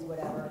these things,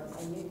 whatever,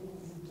 and you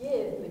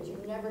give, but you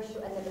never show,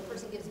 and then the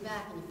person gives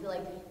back, and you feel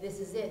like this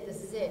is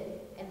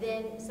it, and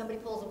then somebody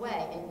pulls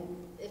away, and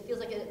it feels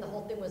like the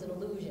whole thing was an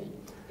illusion,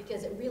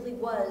 because it really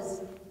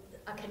was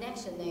a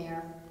connection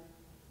there,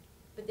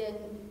 but then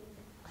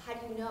how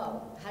do you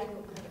know? How do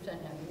you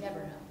 100% know? You never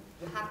know.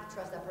 You have to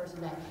trust that person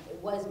that it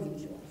was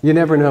mutual. You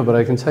never know, but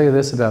I can tell you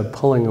this about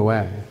pulling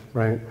away,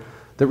 right?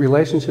 That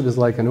relationship is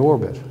like an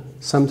orbit.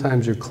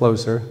 Sometimes you're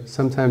closer,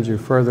 sometimes you're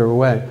further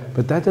away,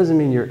 but that doesn't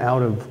mean you're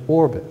out of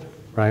orbit,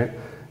 right?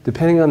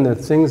 Depending on the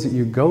things that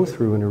you go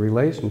through in a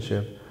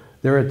relationship,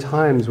 there are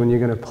times when you're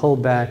going to pull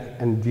back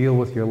and deal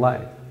with your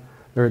life.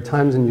 There are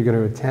times when you're going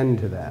to attend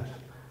to that,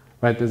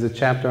 right? There's a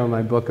chapter in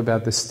my book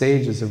about the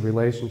stages of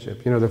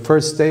relationship. You know, the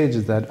first stage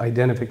is that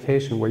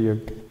identification where you're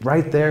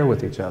right there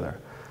with each other.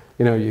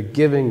 You know, you're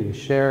giving, you're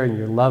sharing,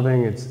 you're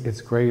loving,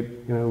 it's great.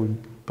 You know, we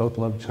both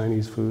love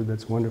Chinese food,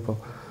 that's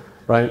wonderful,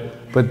 right?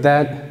 But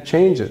that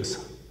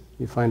changes.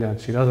 You find out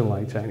she doesn't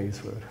like Chinese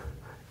food.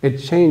 It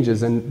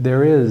changes, and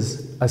there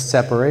is a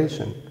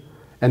separation.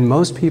 And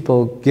most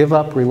people give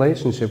up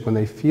relationship when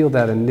they feel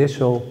that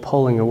initial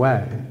pulling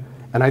away.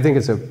 And I think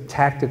it's a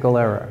tactical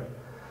error.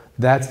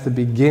 That's the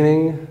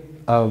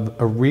beginning of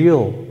a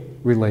real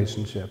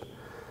relationship.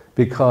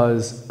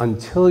 Because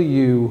until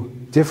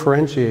you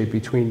differentiate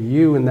between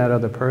you and that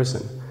other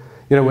person,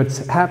 you know,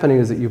 what's happening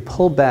is that you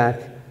pull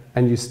back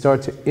and you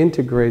start to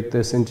integrate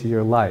this into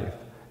your life.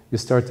 You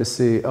start to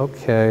see,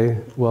 okay,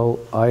 well,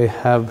 I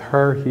have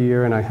her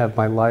here, and I have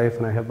my life,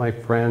 and I have my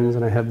friends,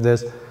 and I have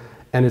this.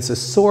 And it's a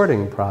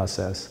sorting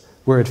process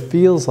where it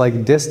feels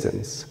like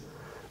distance,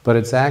 but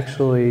it's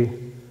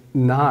actually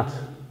not.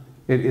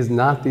 It is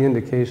not the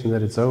indication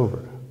that it's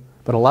over.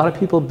 But a lot of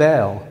people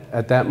bail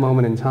at that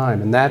moment in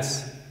time, and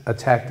that's a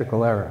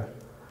tactical error.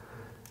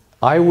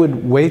 I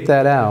would wait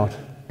that out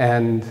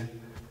and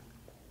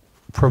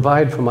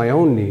provide for my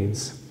own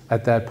needs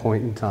at that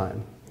point in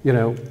time. You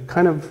know,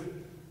 kind of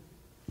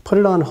put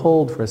it on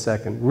hold for a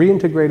second,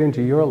 reintegrate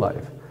into your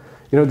life.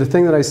 You know, the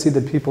thing that I see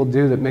that people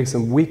do that makes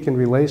them weak in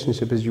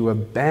relationship is you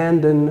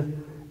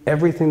abandon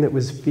everything that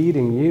was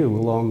feeding you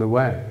along the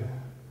way.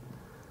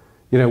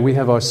 You know, we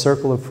have our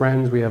circle of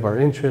friends, we have our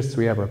interests,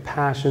 we have our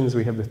passions,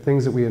 we have the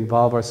things that we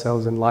involve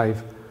ourselves in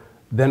life.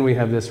 Then we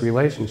have this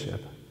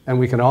relationship. And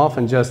we can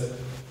often just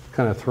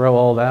kind of throw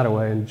all that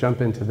away and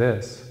jump into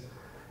this.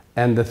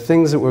 And the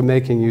things that were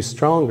making you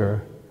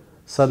stronger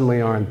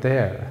suddenly aren't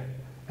there.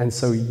 And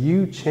so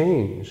you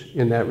change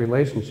in that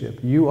relationship.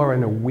 You are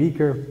in a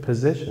weaker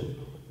position.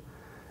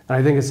 And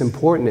I think it's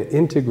important to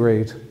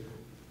integrate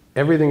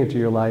everything into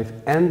your life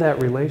and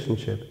that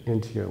relationship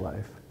into your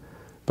life.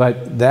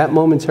 But that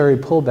momentary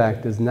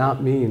pullback does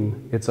not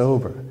mean it's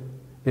over.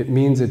 It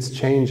means it's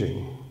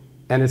changing.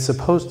 And it's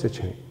supposed to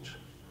change.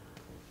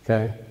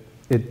 Okay?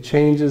 It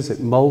changes, it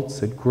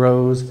molts, it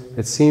grows,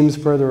 it seems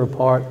further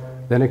apart,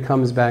 then it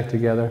comes back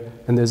together.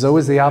 And there's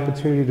always the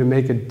opportunity to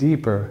make it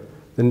deeper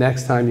the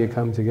next time you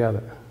come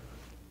together.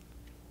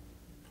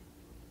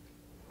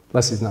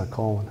 Unless he's not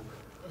calling.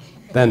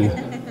 Then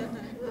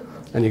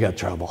you got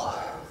trouble.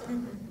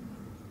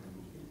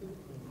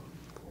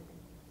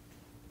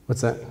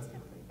 What's that?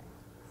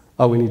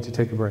 Oh, we need to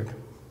take a break.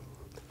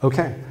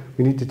 Okay,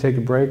 we need to take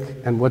a break.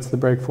 And what's the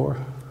break for?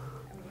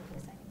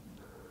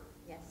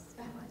 Yes.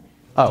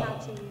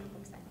 Oh.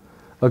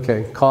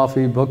 Okay,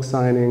 coffee, book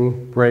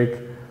signing, break.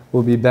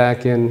 We'll be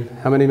back in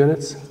how many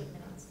minutes?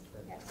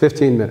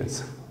 15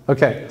 minutes.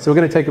 Okay, so we're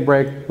going to take a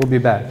break. We'll be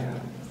back.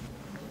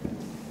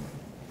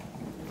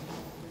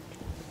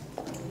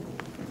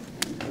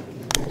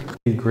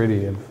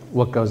 Gritty of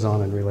what goes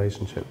on in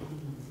relationship.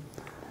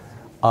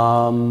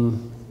 I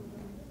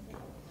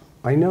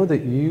know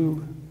that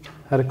you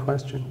had a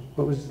question.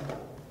 What was?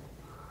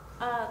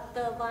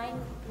 The line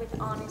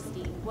with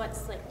honesty.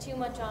 What's like too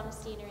much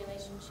honesty in a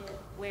relationship?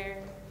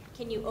 Where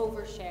can you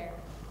overshare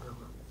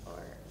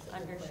or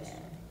undershare?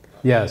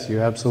 Yes,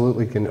 you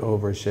absolutely can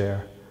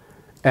overshare.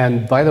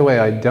 And by the way,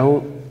 I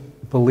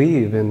don't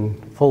believe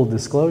in full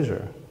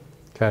disclosure.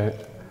 Okay,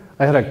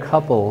 I had a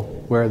couple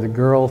where the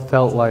girl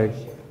felt like,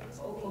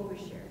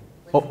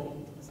 oh,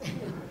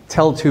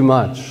 tell too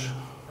much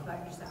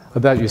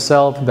about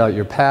yourself, about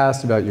your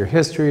past, about your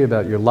history,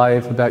 about your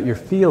life, about your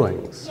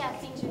feelings. Yeah,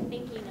 things you're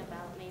thinking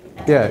about maybe.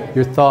 Yeah,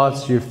 your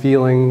thoughts, your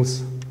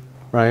feelings,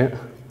 right?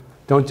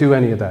 Don't do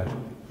any of that.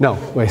 No,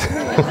 wait.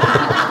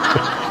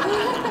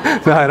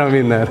 No, I don't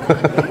mean that.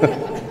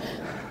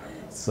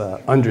 It's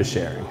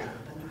undersharing.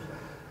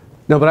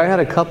 No, but I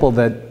had a couple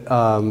that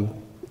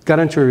got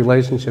into a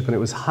relationship and it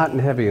was hot and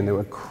heavy and they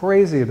were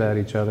crazy about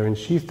each other and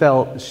she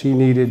felt she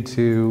needed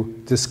to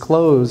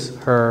disclose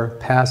her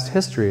past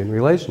history and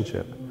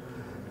relationship.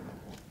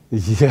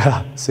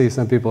 Yeah, see,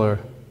 some people are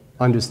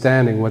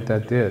understanding what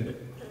that did.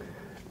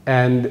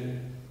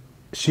 And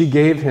she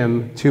gave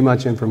him too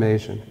much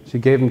information. She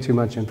gave him too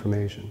much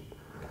information,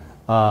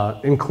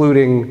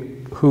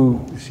 including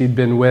who she'd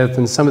been with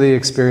and some of the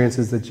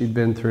experiences that she'd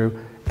been through.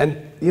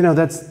 And you know,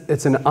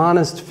 it's an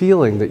honest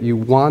feeling that you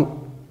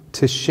want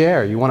to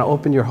share. You want to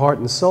open your heart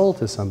and soul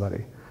to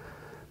somebody.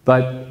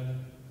 But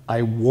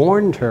I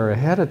warned her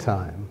ahead of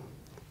time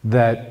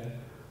that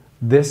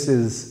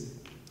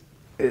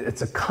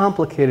it's a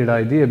complicated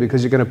idea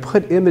because you're going to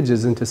put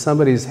images into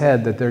somebody's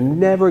head that they're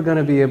never going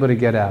to be able to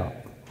get out.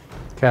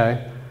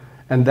 Okay?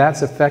 And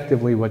that's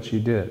effectively what she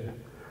did.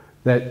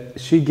 That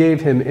she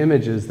gave him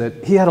images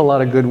that he had a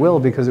lot of goodwill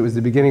because it was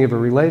the beginning of a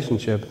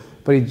relationship,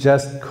 but he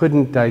just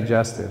couldn't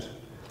digest it.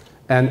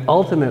 And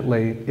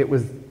ultimately, it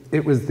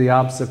was the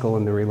obstacle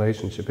in the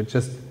relationship. It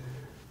just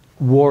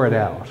wore it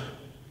out.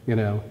 You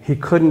know, he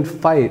couldn't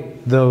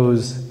fight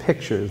those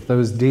pictures,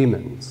 those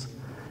demons.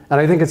 And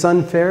I think it's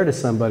unfair to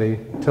somebody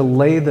to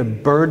lay the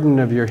burden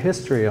of your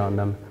history on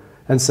them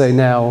and say,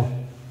 now,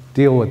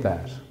 deal with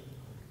that,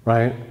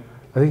 right?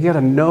 I think you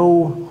gotta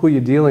know who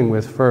you're dealing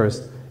with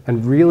first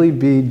and really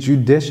be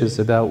judicious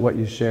about what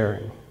you're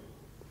sharing.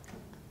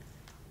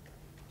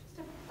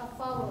 Just a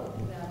follow-up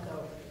to that,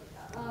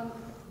 though.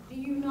 Do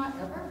you not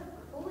ever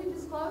fully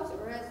disclose,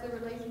 or as the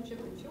relationship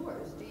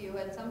matures, do you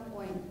at some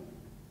point?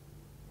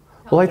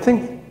 Well, I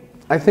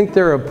think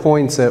there are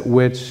points at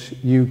which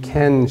you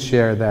can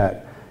share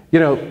that. You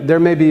know, there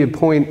may be a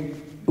point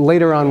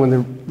later on when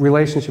the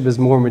relationship is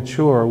more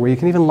mature where you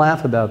can even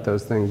laugh about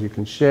those things. You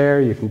can share,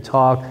 you can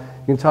talk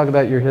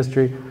about your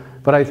history.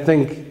 But I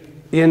think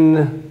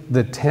in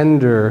the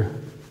tender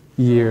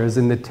years,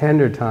 in the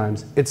tender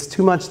times, it's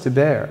too much to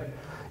bear.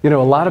 You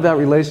know, a lot about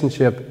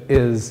relationship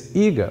is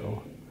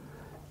ego.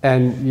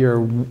 And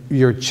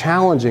you're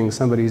challenging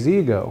somebody's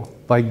ego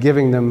by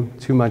giving them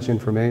too much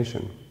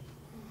information.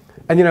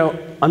 And you know,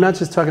 I'm not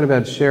just talking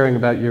about sharing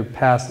about your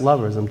past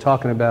lovers. I'm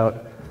talking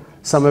about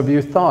some of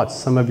your thoughts,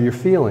 some of your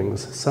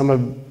feelings, some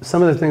of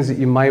the things that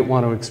you might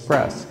want to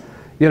express.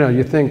 You know,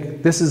 you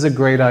think, this is a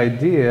great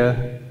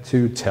idea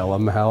to tell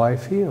them how I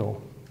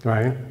feel,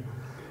 right?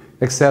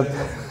 Except,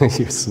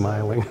 you're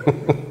smiling.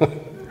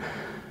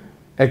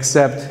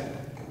 Except,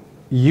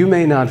 you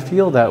may not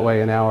feel that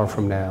way an hour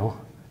from now,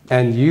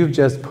 and you've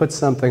just put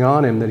something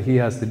on him that he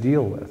has to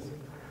deal with.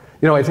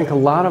 You know, I think a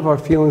lot of our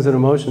feelings and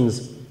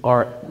emotions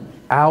are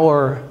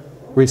our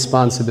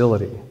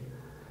responsibility.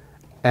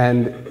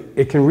 And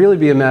it can really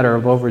be a matter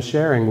of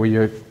oversharing where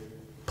you're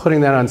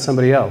putting that on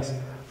somebody else.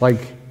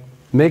 Like,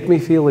 make me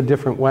feel a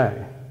different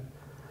way.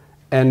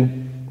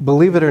 And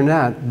believe it or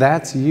not,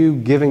 that's you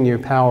giving your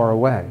power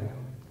away.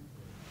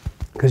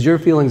 Because your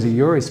feelings are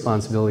your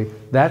responsibility,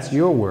 that's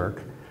your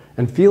work.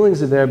 And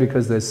feelings are there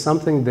because there's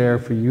something there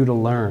for you to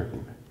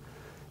learn.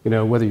 You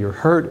know, whether you're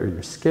hurt or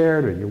you're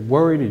scared or you're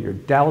worried or you're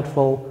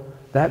doubtful,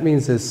 that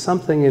means there's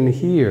something in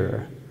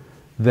here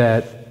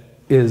that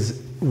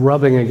is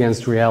rubbing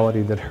against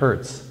reality that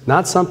hurts,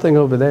 not something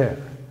over there.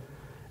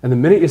 And the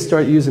minute you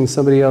start using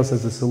somebody else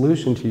as a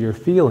solution to your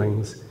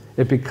feelings,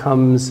 it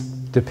becomes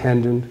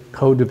dependent,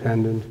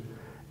 codependent,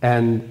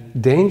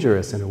 and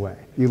dangerous in a way.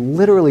 You're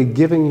literally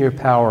giving your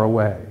power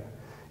away.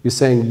 You're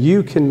saying,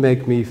 you can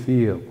make me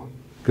feel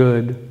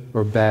good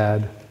or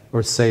bad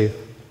or safe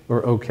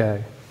or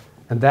okay.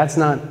 And that's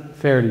not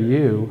fair to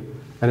you,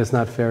 and it's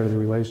not fair to the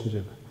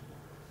relationship.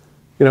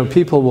 You know,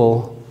 people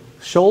will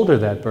shoulder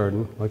that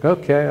burden, like,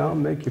 okay, I'll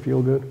make you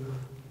feel good.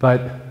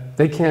 But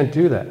they can't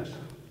do that,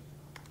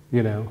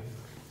 you know.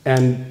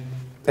 And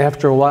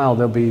after a while,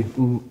 they'll be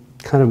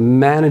kind of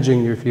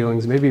managing your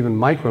feelings, maybe even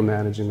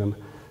micromanaging them,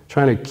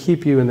 trying to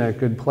keep you in that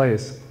good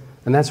place.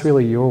 And that's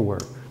really your work.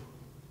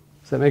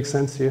 Does that make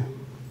sense to you?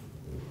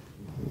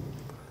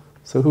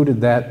 So who did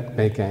that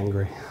make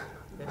angry?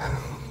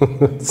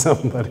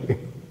 Somebody.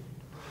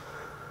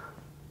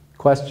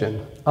 Question.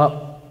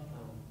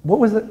 What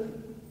was it?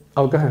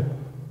 Oh, go ahead.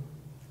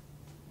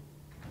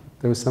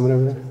 There was someone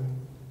over there?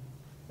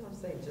 I'm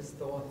saying just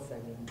thoughts. I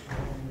mean,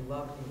 when you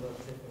love people,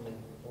 it's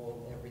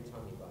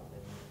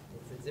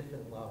it's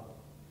different love.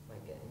 Like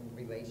in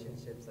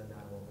relationships are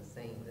not all the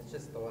same. It's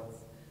just thoughts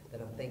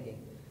that I'm thinking.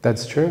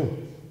 That's true.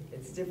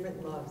 It's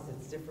different loves,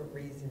 it's different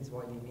reasons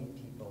why you meet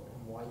people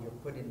and why you're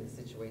put in this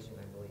situation,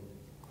 I believe.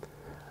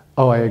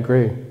 Oh, I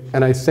agree.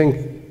 And I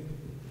think,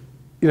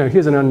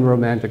 here's an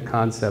unromantic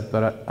concept,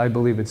 but I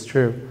believe it's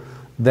true,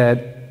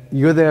 that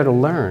you're there to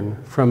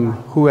learn from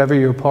whoever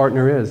your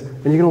partner is.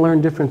 And you're going to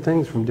learn different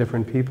things from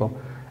different people.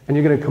 And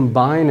you're going to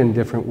combine in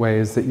different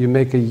ways that you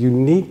make a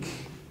unique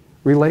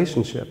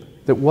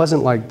relationship that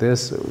wasn't like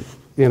this,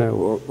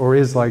 or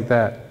is like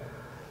that.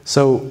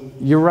 So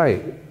you're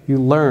right. You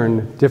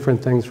learn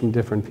different things from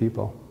different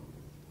people.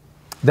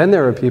 Then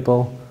there are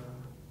people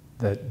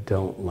that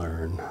don't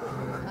learn.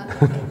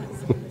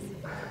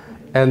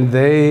 And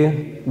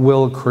they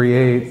will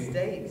create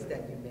Mistakes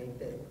that you make,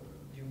 that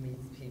you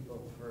meet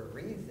people for a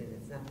reason.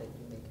 It's not that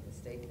you make a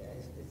mistake.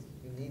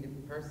 You need a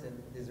person,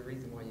 there's a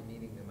reason why you're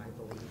meeting them, I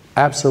believe.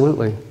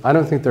 Absolutely. I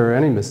don't think there are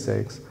any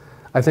mistakes.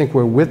 I think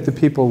we're with the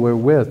people we're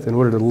with in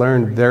order to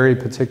learn very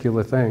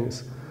particular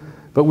things.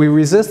 But we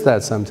resist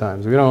that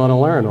sometimes. We don't want to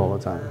learn all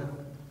the time.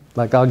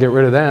 Like, I'll get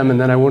rid of them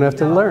and then I won't have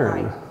to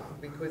learn.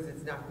 Right. Because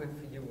it's not good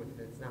for you. If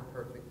it's not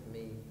perfect for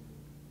me,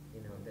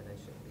 then I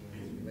shouldn't be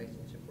in this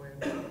relationship where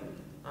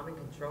I'm in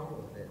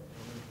control of it.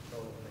 I'm in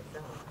control of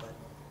myself. But,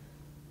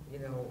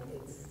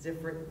 it's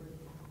different.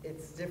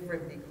 It's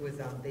different because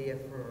I'm there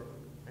for,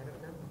 I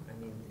don't know. I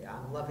mean,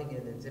 I'm loving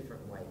it in a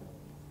different way.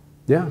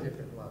 Yeah.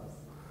 Different loves.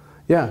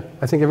 Yeah.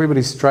 I think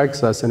everybody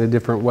strikes us in a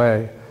different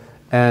way.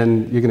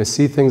 And you're going to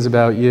see things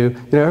about you.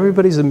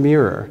 Everybody's a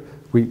mirror.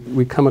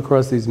 We come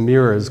across these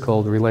mirrors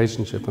called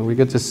relationship, and we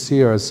get to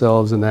see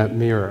ourselves in that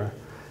mirror.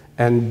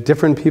 And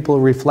different people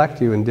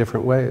reflect you in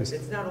different ways.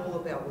 It's not all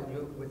about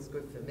what's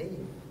good for me,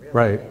 really.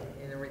 Right.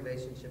 In a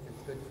relationship,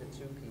 it's good for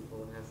two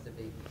people. It has to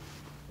be.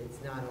 It's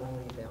not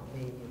only about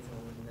me. It's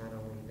not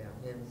only about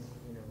him.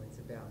 It's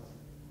about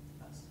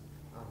us.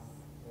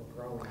 We're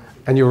growing.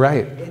 And you're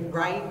right. In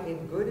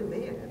good and bad.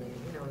 I mean,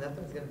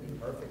 nothing's going to be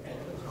perfect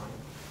all the time.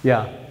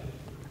 Yeah.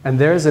 And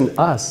there's an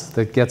us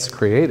that gets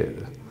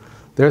created.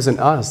 There's an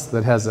us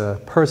that has a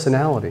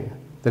personality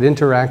that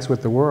interacts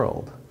with the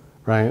world,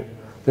 right?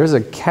 There's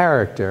a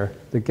character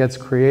that gets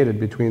created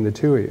between the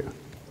two of you.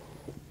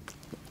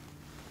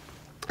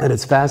 And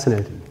it's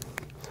fascinating.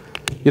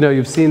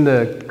 You've seen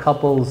the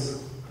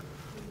couples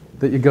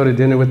that you go to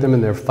dinner with them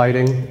and they're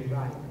fighting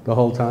the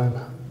whole time.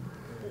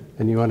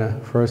 And you want to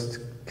first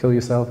kill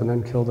yourself and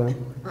then kill them.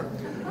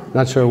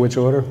 Not sure which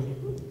order.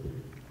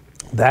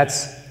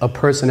 That's a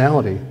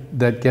personality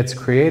that gets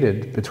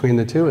created between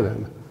the two of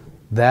them.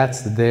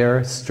 That's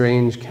their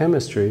strange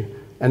chemistry,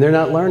 and they're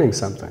not learning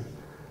something.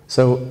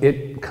 So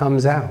it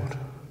comes out.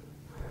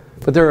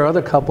 But there are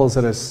other couples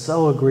that are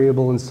so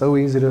agreeable and so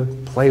easy to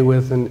play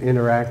with and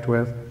interact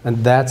with,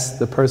 and that's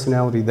the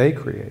personality they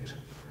create.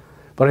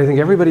 But I think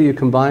everybody you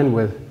combine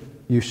with,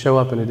 you show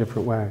up in a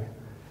different way.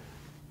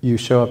 You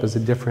show up as a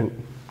different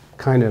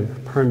kind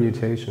of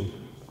permutation.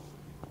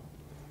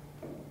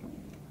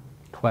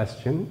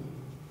 Question?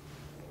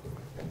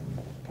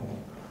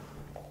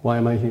 Why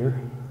am I here?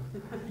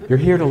 You're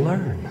here to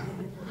learn.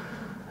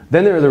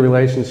 Then there are the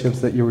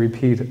relationships that you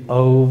repeat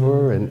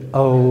over and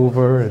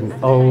over and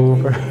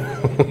over.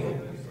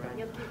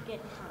 You'll keep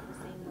getting caught in the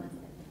same lesson.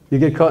 You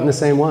get caught in the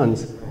same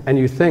ones, and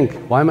you think,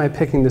 why am I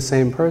picking the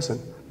same person?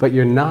 But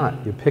you're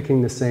not. You're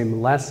picking the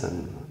same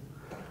lesson.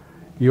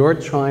 You're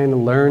trying to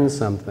learn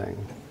something.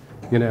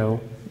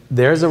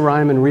 There's a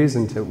rhyme and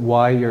reason to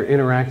why you're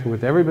interacting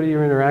with everybody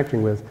you're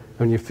interacting with. And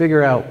when you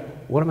figure out,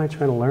 what am I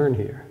trying to learn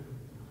here?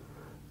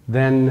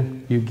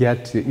 Then you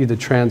get to either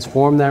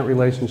transform that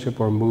relationship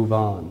or move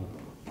on,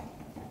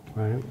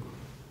 right?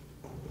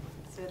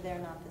 So they're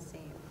not the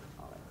same.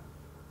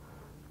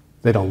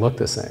 They don't look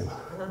the same.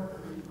 I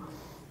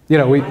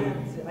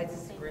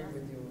disagree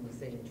with you when you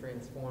say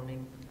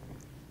transforming.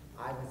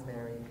 I was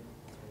married,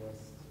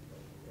 divorced,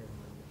 and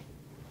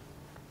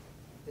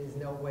there's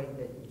no way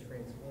that you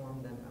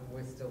transform them.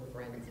 We're still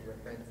friends. We're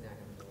friends now.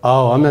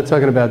 Oh, I'm not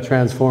talking about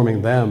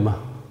transforming them.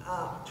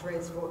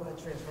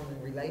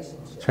 Transforming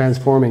relationships.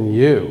 Transforming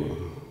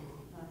you.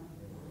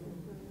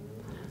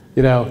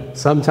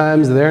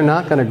 Sometimes they're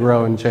not going to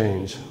grow and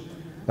change.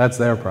 That's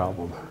their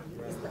problem.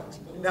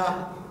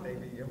 No,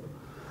 maybe you.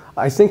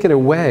 I think in a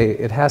way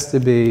it has to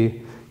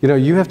be,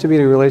 you have to be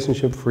in a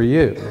relationship for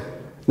you.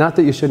 Not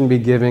that you shouldn't be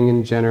giving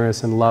and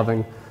generous and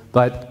loving,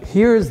 but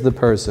here's the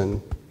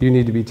person you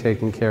need to be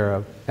taking care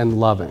of and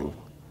loving,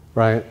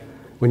 right?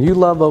 When you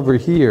love over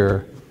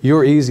here,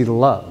 you're easy to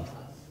love.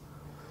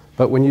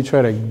 But when you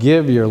try to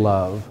give your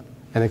love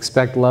and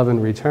expect love in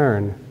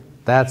return,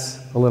 that's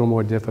a little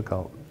more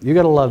difficult. You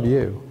got to love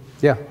you.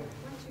 Yeah.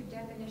 What's your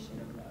definition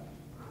of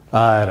love?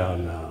 I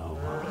don't know.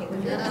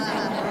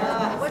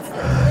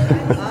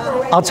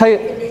 I'll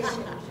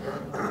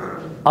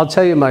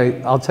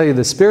tell you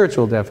the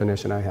spiritual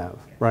definition I have,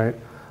 right?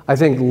 I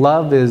think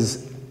love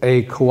is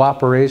a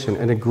cooperation,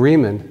 an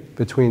agreement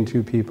between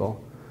two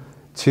people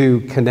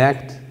to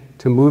connect,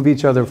 to move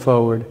each other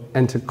forward,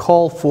 and to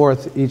call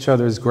forth each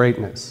other's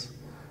greatness,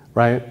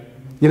 right?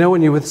 You know,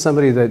 when you're with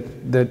somebody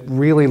that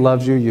really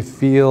loves you, you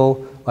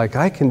feel like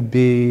I can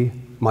be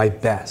my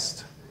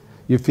best.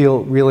 You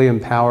feel really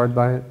empowered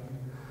by it.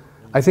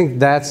 I think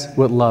that's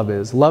what love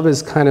is. Love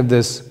is kind of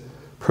this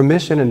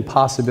permission and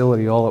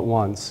possibility all at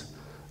once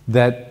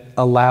that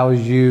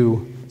allows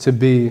you to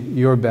be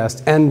your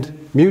best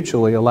and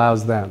mutually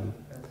allows them.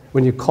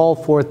 When you call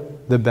forth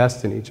the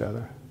best in each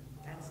other.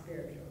 That's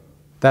spiritual.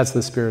 That's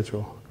the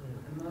spiritual.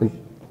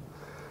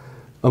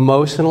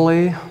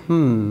 Emotionally,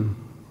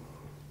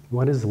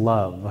 what is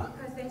love?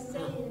 Because they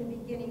say in the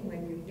beginning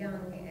when you're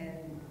young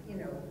and, you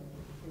know,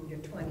 in your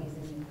 20s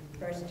and the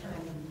first time,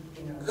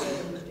 you know,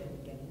 engaged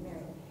and getting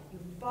married, you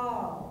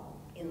fall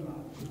in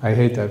love. I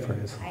hate that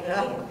phrase. I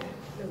hate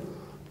it.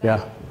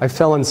 Yeah, I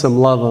fell in some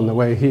love on the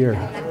way here. You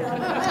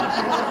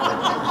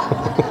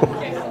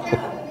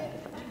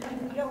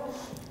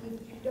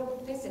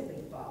don't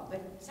physically fall,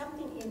 but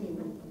something in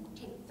you,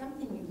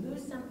 you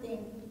lose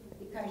something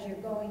because you're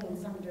going in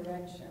some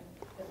direction.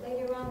 But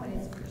later on, when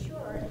it's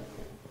mature,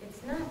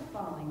 it's not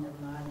falling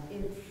in love,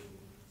 it's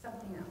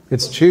something else.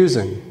 It's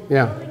choosing,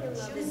 yeah. Falling in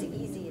love is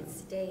easy, it's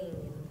staying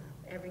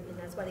in everything,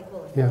 that's why they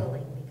call it Yeah.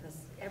 falling, because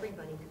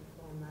everybody can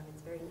fall in love,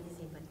 it's very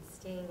easy, but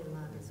staying in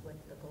love is what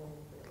the goal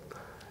really is.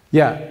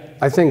 Yeah,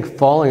 I think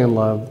falling in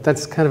love,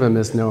 that's kind of a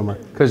misnomer,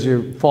 because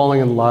you're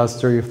falling in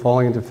lust, or you're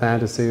falling into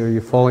fantasy, or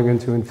you're falling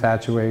into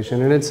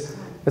infatuation, and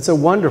it's a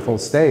wonderful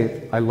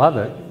state. I love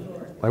it.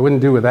 I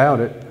wouldn't do without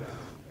it.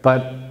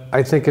 But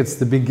I think it's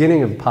the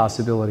beginning of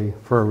possibility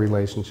for a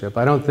relationship.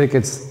 I don't think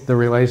it's the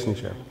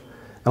relationship.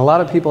 And a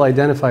lot of people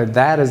identify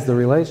that as the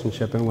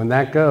relationship, and when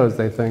that goes,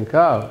 they think,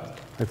 oh,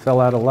 I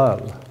fell out of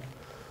love.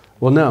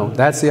 Well, no,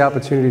 that's the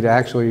opportunity to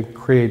actually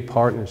create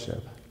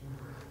partnership.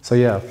 So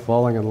yeah,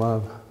 falling in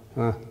love,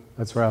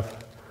 that's rough.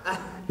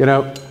 You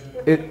know,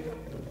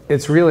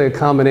 it's really a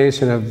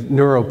combination of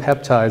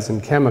neuropeptides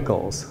and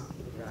chemicals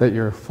that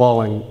you're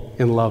falling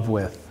in love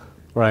with,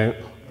 right?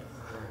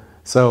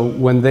 So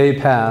when they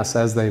pass,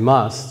 as they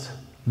must,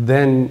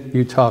 then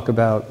you talk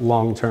about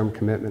long-term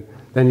commitment.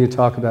 Then you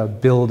talk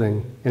about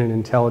building in an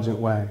intelligent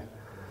way.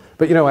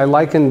 But you know, I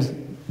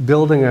likened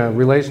building a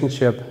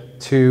relationship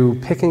to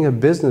picking a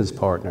business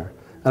partner.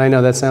 And I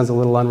know that sounds a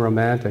little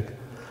unromantic,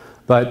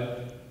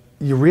 but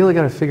you really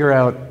got to figure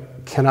out,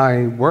 can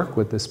I work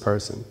with this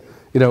person?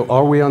 You know,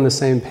 are we on the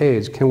same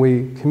page? Can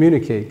we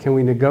communicate? Can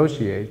we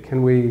negotiate?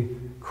 Can we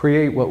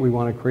create what we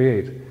want to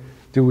create?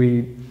 Do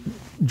we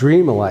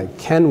dream alike?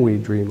 Can we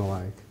dream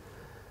alike?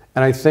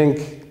 And I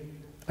think,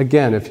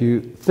 again, if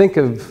you think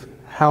of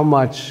how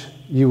much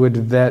you would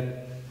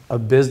vet a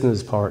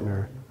business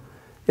partner,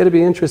 it'd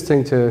be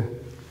interesting to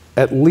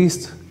at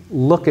least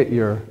look at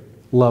your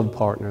love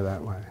partner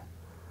that way.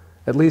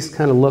 At least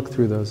kind of look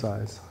through those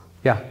eyes.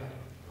 Yeah?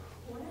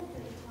 What are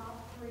the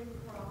top 3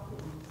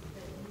 problems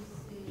that you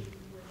see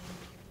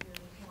with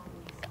your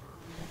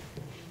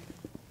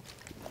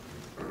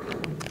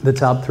clients? The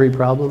top 3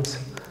 problems?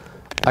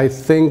 I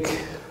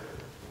think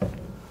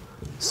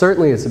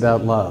certainly it's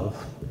about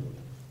love.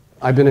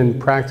 I've been in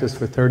practice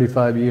for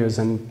 35 years,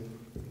 and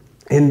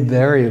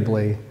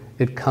invariably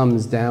it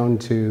comes down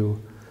to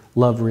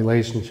love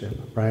relationship,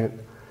 right?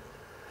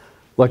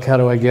 Like, how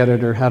do I get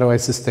it, or how do I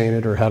sustain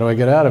it, or how do I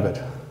get out of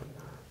it?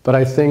 But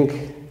I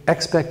think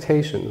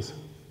expectations,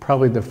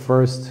 probably the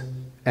first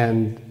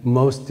and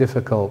most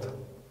difficult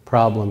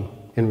problem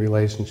in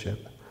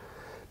relationship,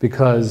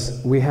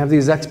 because we have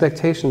these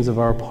expectations of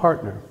our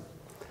partner,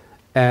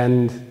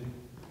 and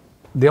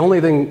the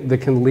only thing that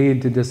can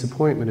lead to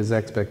disappointment is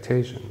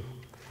expectation.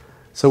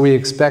 So we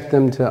expect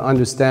them to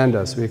understand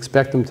us, we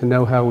expect them to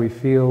know how we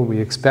feel, we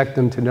expect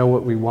them to know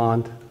what we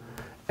want,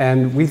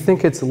 and we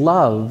think it's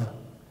love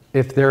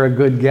if they're a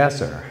good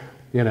guesser,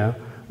 you know?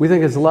 We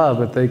think it's love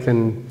if they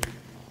can,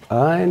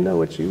 I know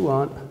what you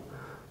want,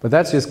 but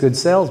that's just good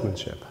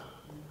salesmanship.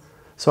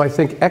 So I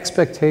think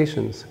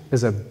expectations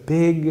is a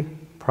big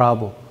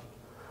problem.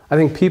 I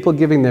think people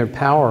giving their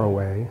power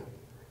away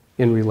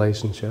in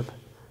relationship,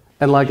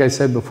 and like I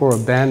said before,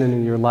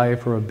 abandoning your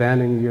life or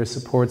abandoning your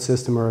support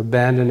system or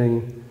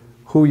abandoning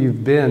who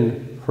you've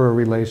been for a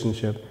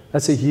relationship,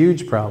 that's a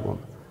huge problem.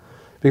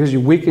 Because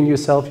you weaken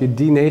yourself, you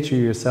denature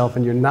yourself,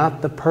 and you're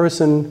not the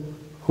person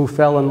who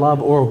fell in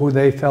love or who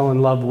they fell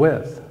in love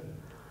with.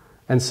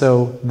 And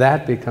so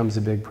that becomes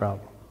a big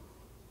problem.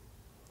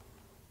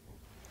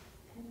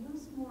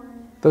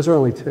 Those are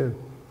only 2.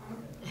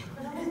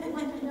 But I would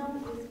like to know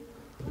is,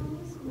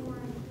 who's more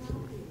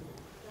unhappy,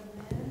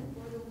 the men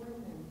or the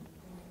women?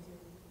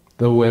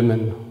 The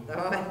women.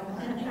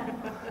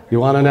 You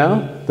want to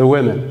know? The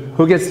women.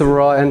 Who gets the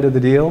raw end of the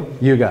deal?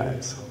 You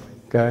guys.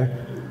 Okay?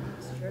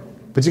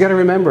 But you got to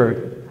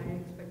remember,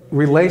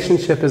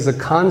 relationship is a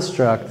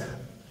construct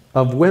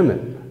of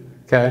women.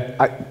 Okay?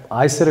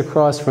 I sit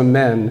across from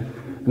men,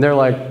 and they're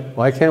like,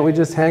 why can't we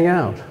just hang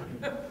out?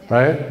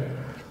 Right?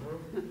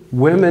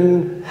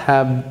 Women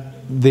have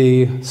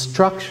the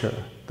structure,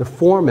 the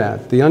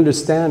format, the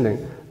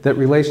understanding that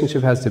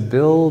relationship has to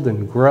build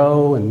and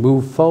grow and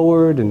move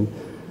forward, and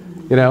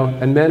you know,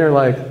 and men are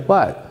like,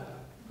 what?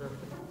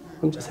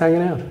 I'm just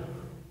hanging out.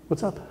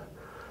 What's up?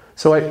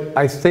 So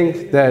I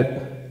think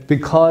that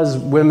because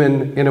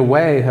women, in a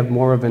way, have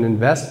more of an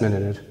investment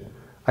in it,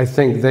 I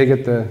think they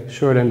get the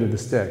short end of the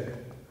stick.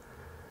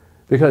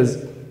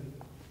 Because,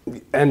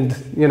 and,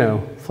 you know,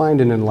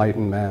 find an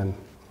enlightened man.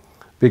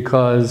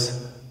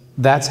 Because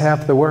that's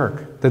half the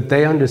work. That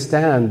they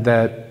understand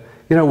that,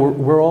 you know,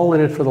 we're all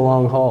in it for the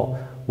long haul.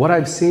 What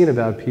I've seen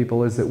about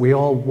people is that we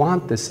all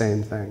want the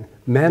same thing.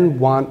 Men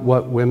want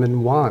what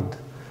women want.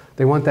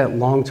 They want that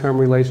long-term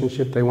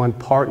relationship. They want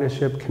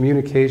partnership,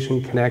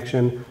 communication,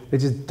 connection. They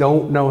just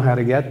don't know how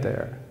to get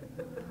there.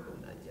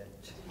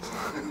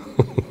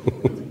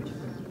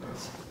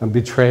 I'm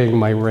betraying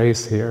my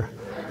race here.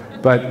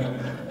 But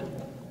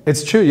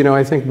it's true, you know,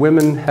 I think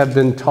women have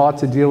been taught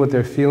to deal with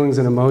their feelings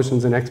and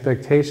emotions and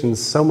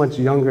expectations so much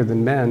younger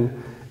than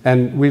men,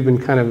 and we've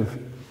been kind of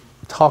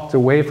talked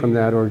away from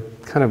that or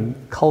kind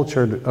of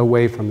cultured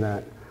away from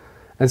that.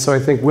 And so I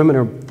think women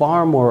are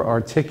far more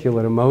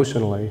articulate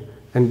emotionally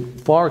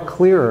and far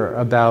clearer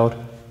about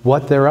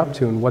what they're up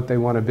to and what they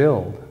want to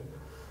build.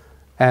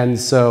 And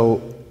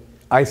so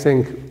I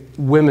think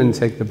women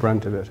take the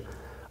brunt of it.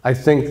 I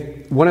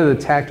think one of the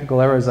tactical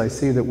errors I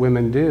see that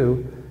women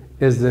do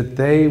is that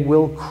they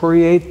will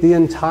create the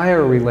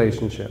entire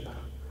relationship,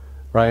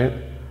 right?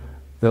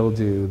 They'll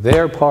do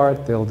their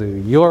part, they'll do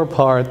your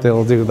part,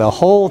 they'll do the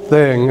whole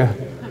thing.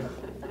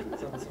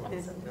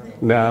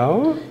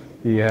 No?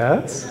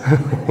 Yes?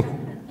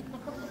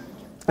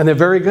 And they're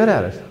very good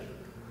at it.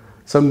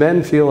 So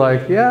men feel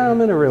like, yeah,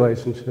 I'm in a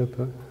relationship.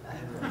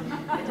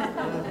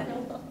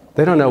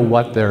 They don't know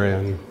what they're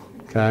in,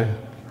 okay?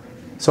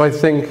 So I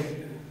think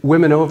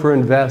women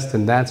overinvest,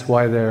 and that's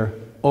why they're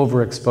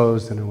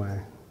overexposed in a way.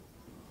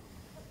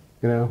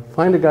 You know,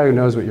 find a guy who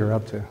knows what you're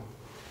up to.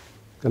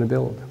 Gonna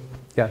build.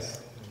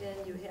 Yes?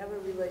 Can you have a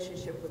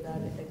relationship without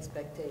an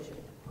expectation?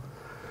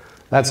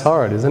 That's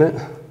hard, isn't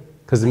it?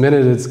 Because the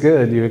minute it's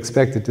good, you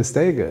expect it to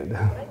stay good.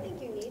 I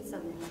think you need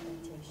some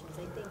expectations.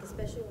 I think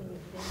especially when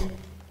you've been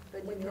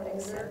But when you you're can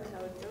older. accept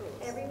how it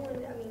goes. Everyone,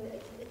 I mean,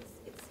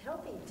 it's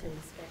healthy to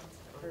expect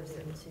a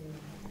person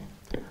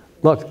to.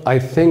 Look, I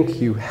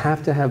think you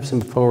have to have some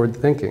forward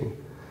thinking.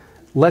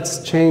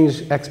 Let's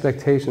change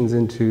expectations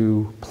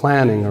into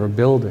planning or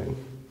building,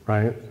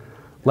 right?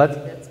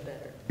 That's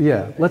better.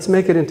 Yeah, let's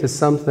make it into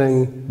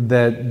something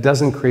that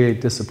doesn't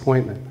create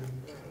disappointment.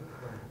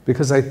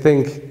 Because I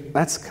think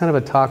that's kind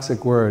of a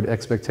toxic word,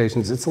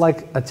 expectations. It's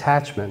like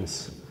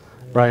attachments,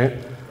 right?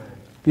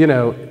 You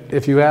know,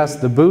 if you ask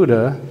the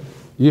Buddha,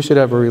 you should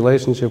have a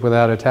relationship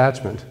without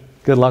attachment.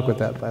 Good luck with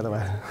that, by the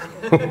way.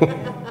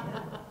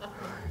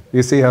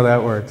 You see how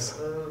that works?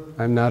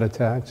 I'm not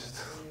attached.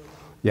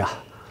 Yeah,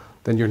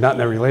 then you're not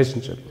in a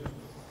relationship.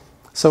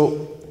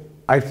 So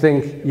I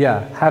think,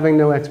 yeah, having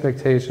no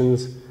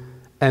expectations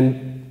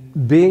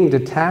and being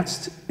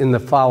detached in the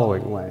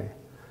following way,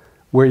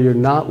 where you're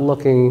not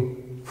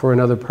looking for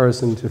another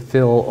person to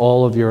fill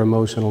all of your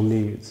emotional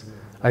needs.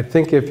 I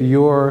think if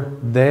you're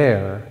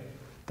there,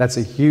 that's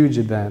a huge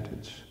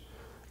advantage,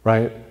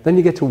 right? Then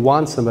you get to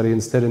want somebody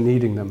instead of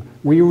needing them.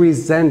 We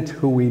resent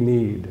who we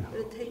need. But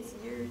it takes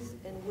years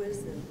and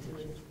wisdom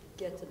to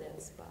get to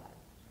that spot.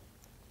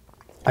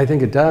 I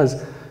think it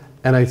does,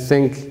 and I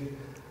think,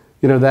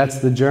 you know, that's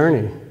the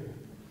journey.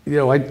 You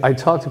know, I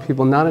talk to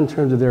people not in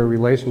terms of their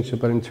relationship,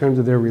 but in terms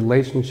of their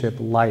relationship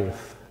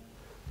life,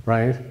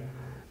 right?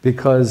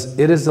 Because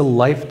it is a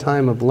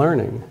lifetime of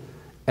learning,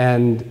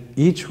 and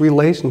each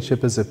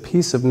relationship is a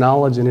piece of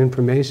knowledge and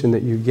information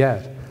that you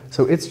get.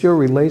 So it's your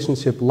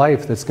relationship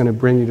life that's going to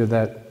bring you to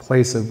that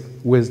place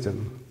of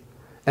wisdom.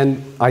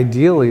 And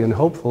ideally and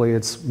hopefully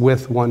it's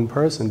with one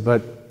person,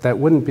 but that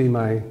wouldn't be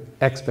my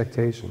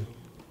expectation.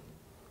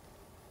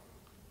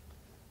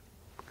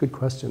 Good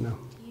question, though.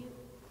 Do you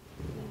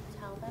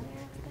tell them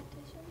your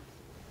expectations?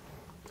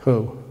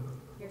 Who?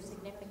 Your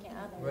significant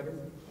What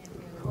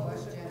other?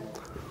 is it?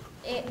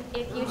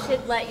 If you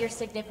should let your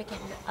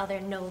significant other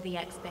know the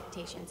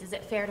expectations, is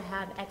it fair to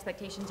have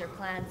expectations or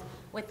plans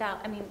without,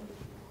 I mean,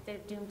 they're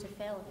doomed to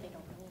fail if they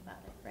don't know about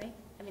it, right?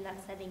 I mean,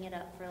 that's setting it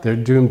up for like... They're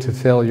doomed to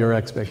fail your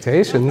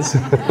expectations.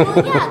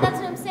 Well, yeah, that's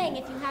what I'm saying.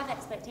 If you have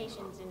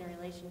expectations in a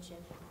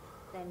relationship,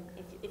 then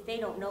if they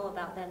don't know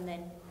about them,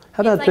 then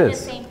How about it's like this?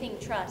 the same thing,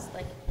 trust.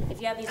 Like, if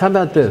you have these How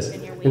about this? expectations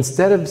and you're waiting-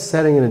 Instead of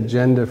setting an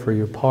agenda for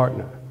your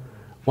partner,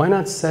 why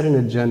not set an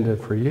agenda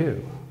for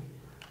you?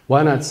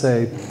 Why not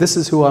say, this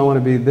is who I want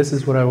to be, this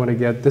is what I want to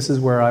get, this is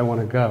where I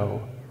want to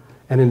go,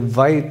 and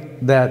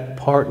invite that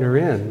partner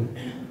in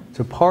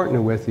to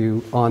partner with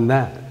you on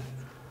that.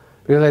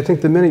 Because I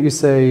think the minute you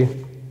say,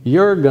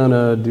 you're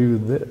gonna do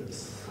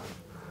this,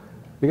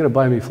 you're gonna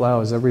buy me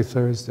flowers every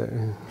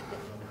Thursday,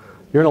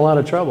 you're in a lot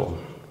of trouble.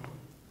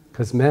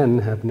 Because men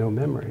have no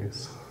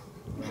memories.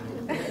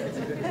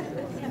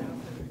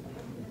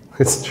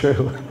 It's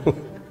true.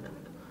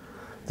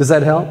 Does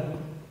that help?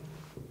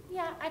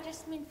 Yeah, I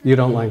just mean... You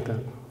don't like that?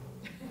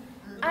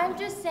 I'm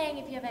just saying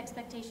if you have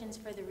expectations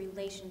for the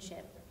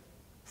relationship,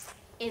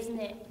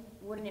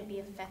 wouldn't it be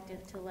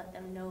effective to let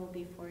them know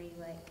before you,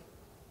 like,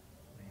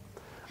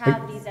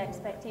 have these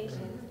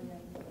expectations? And then...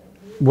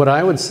 what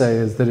I would say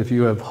is that if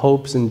you have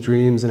hopes and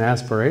dreams and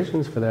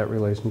aspirations for that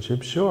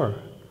relationship, sure.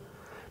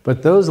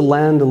 But those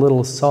land a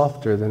little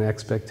softer than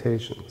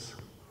expectations.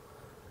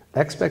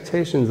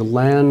 Expectations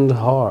land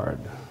hard,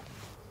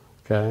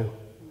 okay?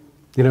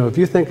 You know, if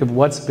you think of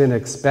what's been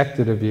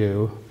expected of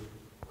you,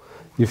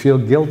 you feel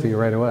guilty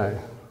right away,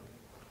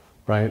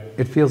 right?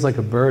 It feels like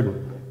a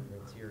burden.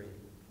 Criteria.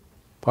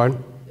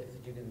 Pardon? If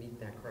you didn't meet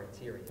that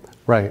criteria.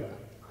 Right.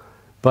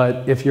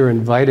 But if you're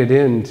invited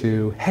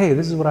into, hey,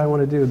 this is what I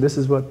want to do, this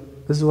is what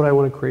I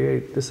want to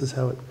create, this is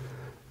how it,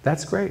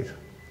 that's great.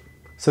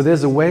 So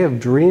there's a way of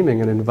dreaming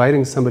and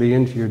inviting somebody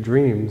into your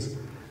dreams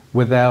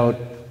without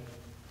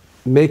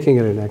making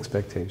it an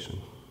expectation.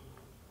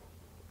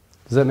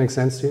 Does that make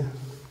sense to you?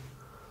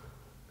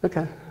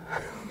 Okay.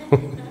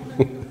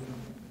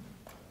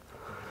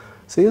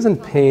 See,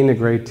 isn't pain a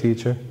great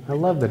teacher? I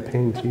love that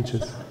pain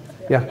teaches.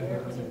 Yeah.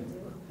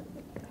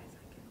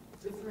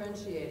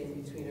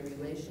 Differentiating between a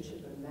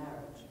relationship and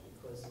marriage,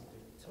 because they're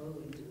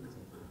totally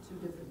two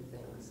different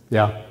things.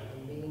 Yeah.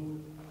 And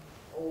being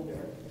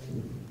older,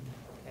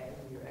 okay,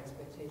 your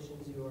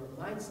expectations, your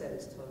mindset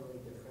is totally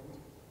different.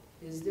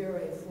 Is there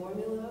a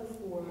formula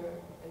for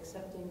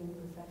accepting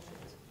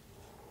imperfections?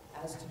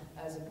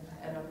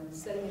 And I'm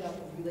setting it up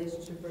with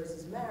relationship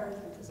versus marriage,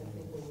 because I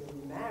think when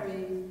you're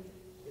married,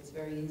 it's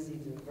very easy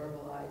to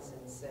verbalize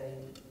and say,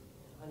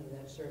 honey,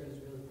 that shirt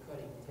is really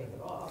pretty, take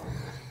it off.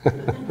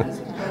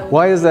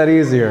 Why is that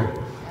easier?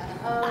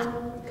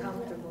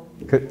 Comfortable.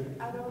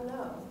 I don't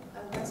know.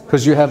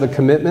 Because you have a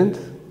commitment?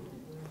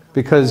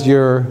 Because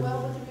you're...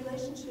 Well, the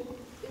relationship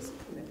is a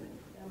commitment.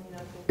 I mean, I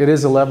think It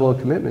is a level of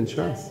commitment,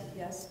 sure.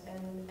 yes,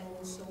 and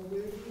so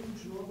where do you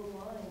draw the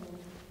line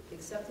in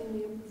accepting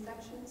the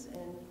imperfections,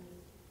 and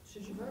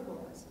should you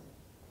verbalize them?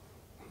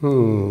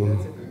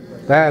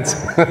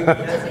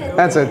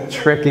 That's a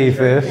tricky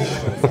fish.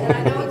 And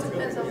I know it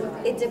depends on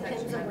what It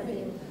depends on what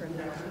the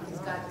imperfection. He's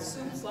got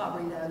soup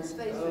slobbering down his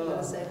face, you're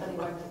gonna say, honey,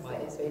 wipe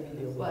your face.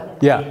 But,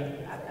 Yeah.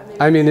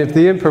 I mean, if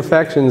the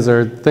imperfections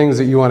are things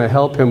that you want to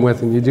help him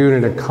with and you do it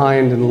in a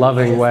kind and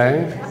loving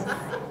way,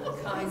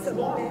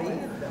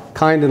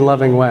 kind and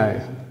loving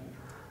way.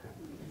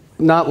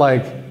 Not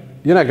like,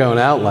 you're not going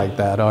out like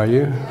that, are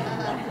you?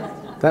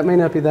 That may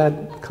not be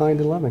that kind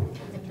and loving,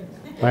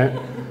 right?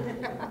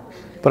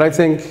 But I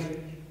think,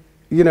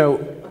 you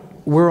know,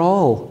 we're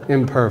all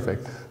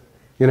imperfect,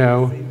 you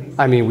know?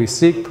 I mean, we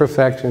seek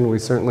perfection, we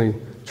certainly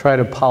try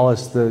to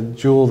polish the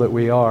jewel that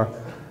we are,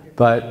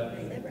 but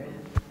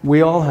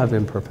we all have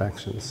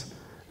imperfections,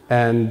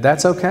 and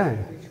that's okay.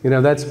 You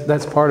know,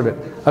 that's part of it.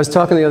 I was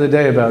talking the other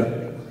day about,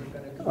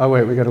 oh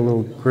wait, we got a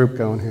little group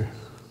going here.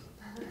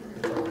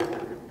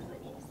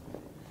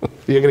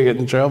 You're gonna get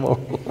in trouble.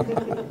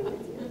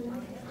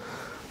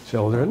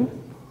 Children.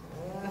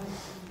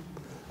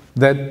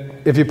 That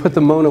if you put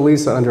the Mona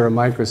Lisa under a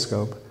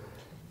microscope,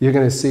 you're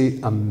gonna see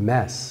a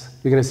mess.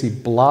 You're gonna see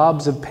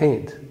blobs of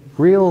paint,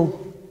 real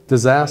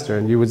disaster,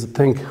 and you would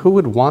think, who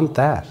would want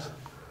that,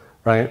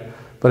 right?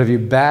 But if you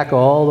back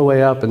all the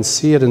way up and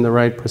see it in the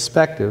right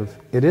perspective,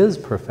 it is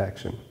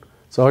perfection.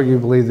 It's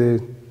arguably the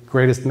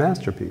greatest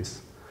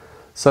masterpiece.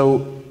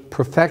 So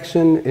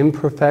perfection,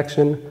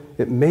 imperfection,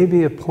 it may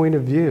be a point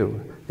of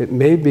view. It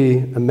may be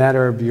a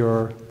matter of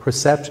your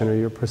perception or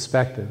your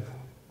perspective.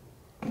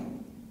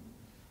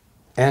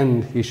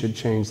 And he should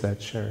change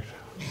that shirt.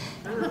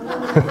 maybe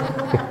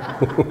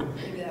that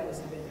was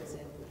a bit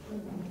example.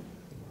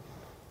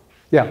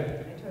 Yeah. I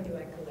told you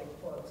I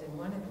collect quotes, and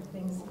one of the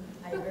things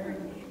I heard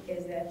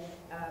is that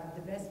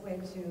the best way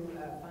to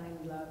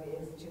find love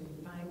is to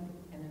find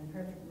an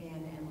imperfect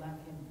man and love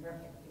him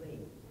perfectly.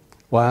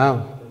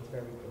 Wow.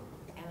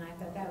 And I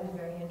thought that was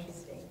very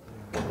interesting.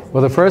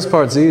 Well, the first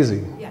part's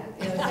easy. Yeah.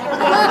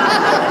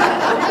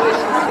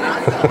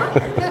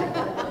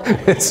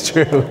 It's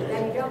true. Now, you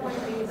don't want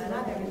to be his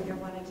mother, you don't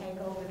want to take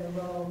over the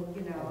role,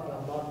 you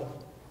know.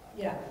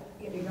 Yeah,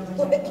 you don't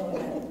want to take over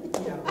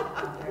that, you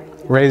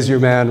know. Raise your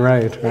man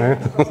right, right?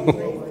 But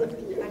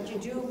you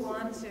do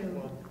want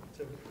to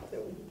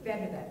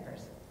better that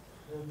person.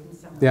 in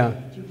some way. Yeah.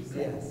 Judy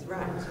said. Yes,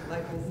 right,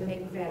 like I said.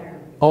 Make better.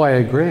 Oh, I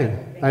agree.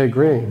 I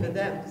agree. For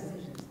them.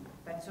 Decisions,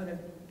 but sort of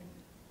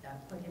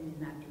put him in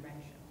that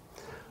direction.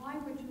 Why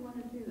would you want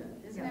to do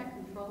that? Isn't that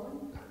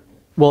controlling?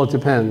 Well, it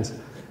depends.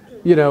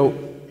 You know,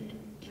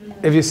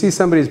 if you see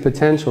somebody's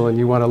potential and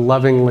you want to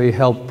lovingly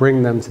help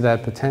bring them to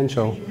that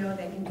potential, You know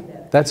they can do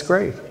that. that's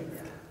great.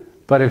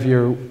 But if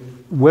you're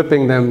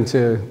whipping them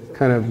to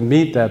kind of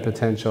meet that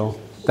potential,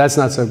 that's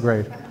not so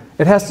great.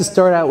 It has to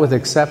start out with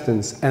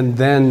acceptance and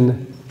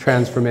then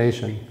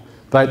transformation.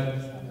 But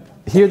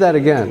hear that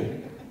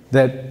again,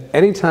 that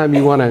anytime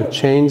you want to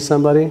change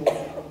somebody,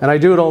 and I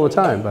do it all the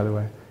time, by the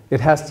way, it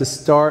has to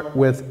start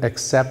with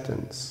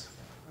acceptance,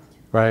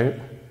 right?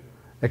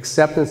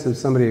 Acceptance of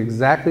somebody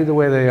exactly the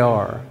way they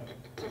are,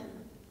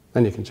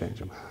 then you can change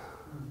them.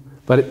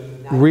 But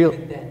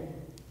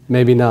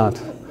maybe not.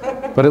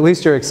 But at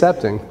least you're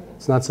accepting.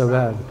 It's not so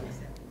bad.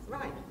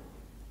 Right,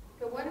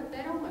 But what if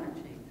they don't want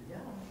to change?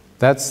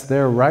 That's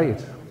their right.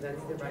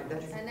 that's the right,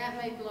 that's. And that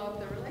may blow up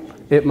the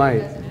relationship. It might.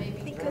 Because it may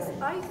be Because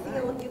I feel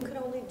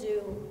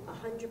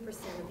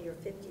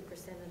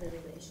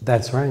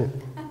That's right.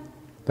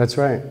 That's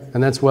right.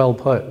 And that's well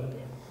put.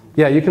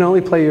 Yeah, you can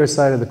only play your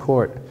side of the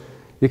court.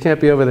 You can't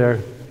be over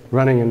there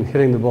running and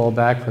hitting the ball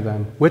back for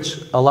them,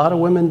 which a lot of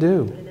women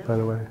do, by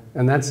the way.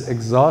 And that's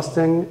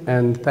exhausting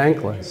and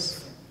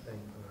thankless.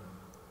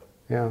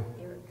 Yeah.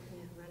 You're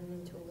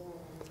running into a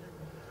wall all the time.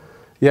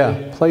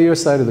 Yeah, play your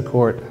side of the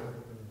court.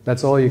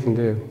 That's all you can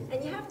do.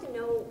 And you have to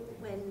know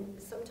when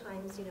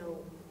sometimes, you know,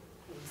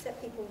 you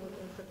accept people with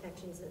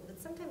imperfections,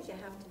 but sometimes you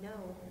have to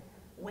know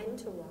when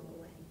to walk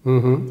away.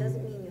 Mm-hmm. It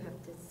doesn't mean you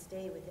have to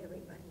stay with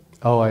everybody.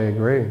 Oh, I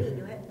agree. I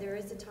mean, there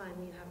is a time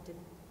you have to,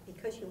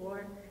 because you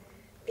are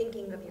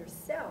thinking of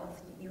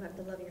yourself, you have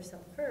to love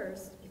yourself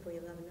first before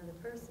you love another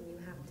person. You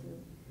have to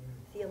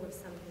feel if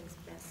something's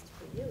best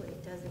for you, and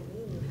it doesn't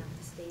mean you have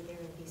to stay there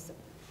and be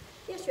supportive.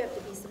 Yes, you have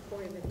to be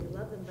supportive if you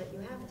love them, but you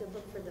have to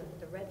look for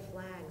the red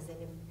flags, and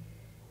if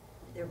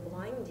they're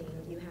blinding,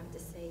 you have to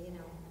say, you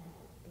know,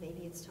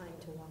 maybe it's time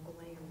to walk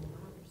away or move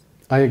on or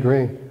something. I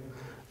agree.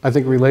 I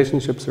think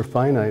relationships are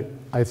finite.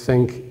 I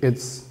think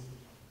it's,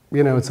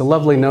 you know, it's a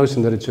lovely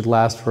notion that it should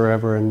last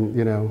forever and,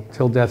 you know,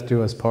 till death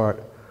do us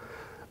part.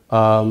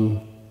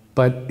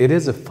 But it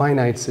is a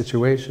finite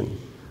situation.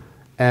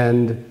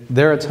 And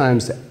there are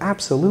times to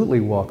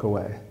absolutely walk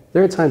away.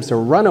 There are times to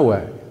run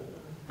away,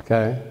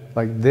 okay?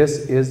 Like,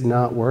 this is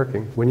not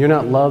working. When you're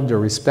not loved or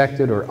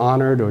respected or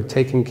honored or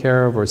taken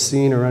care of or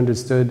seen or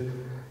understood,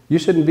 you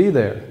shouldn't be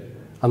there.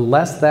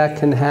 Unless that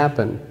can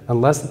happen,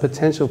 unless the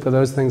potential for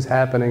those things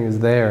happening is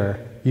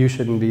there, you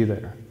shouldn't be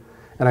there.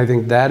 And I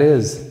think that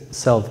is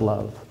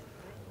self-love,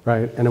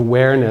 right? An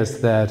awareness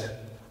that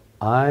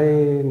I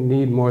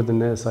need more than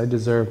this, I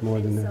deserve more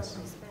than this.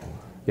 Self-respect.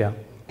 Yeah.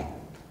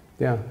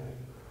 Yeah.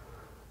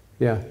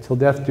 Yeah. Till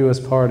death do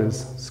us part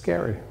is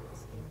scary.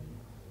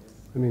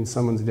 I mean,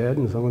 someone's dead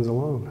and someone's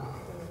alone.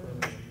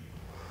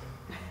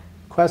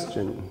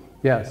 Question?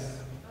 Yes.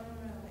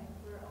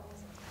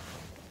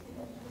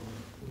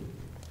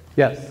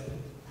 Yes.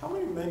 How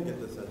many men get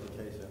this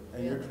education?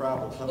 In your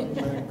travels, how many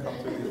men come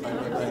through these type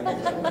of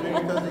things? I mean,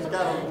 because it's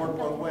got to work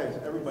both ways.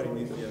 Everybody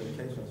needs the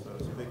education, so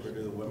to speak. Or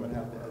do the women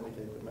have to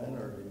educate the men,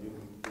 or do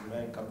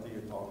men come to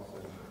your talks?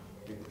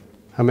 And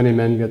How many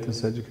men get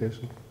this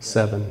education?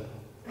 7.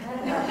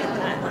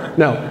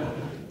 No.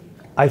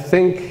 I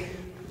think,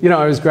 you know,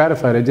 I was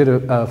gratified. I did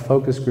a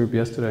focus group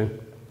yesterday.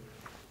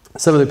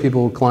 Some of the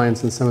people were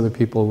clients and some of the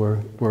people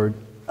were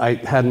I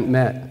hadn't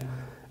met.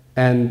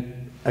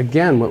 And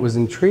again, what was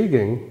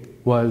intriguing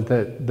was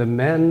that the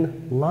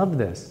men love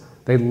this.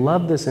 They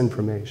love this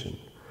information.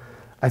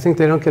 I think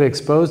they don't get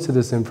exposed to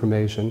this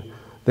information.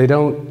 They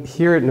don't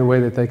hear it in a way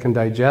that they can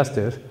digest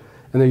it.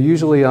 And they're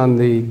usually on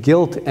the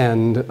guilt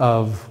end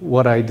of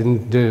what I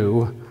didn't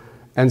do.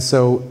 And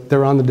so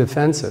they're on the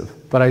defensive.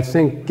 But I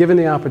think given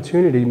the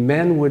opportunity,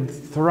 men would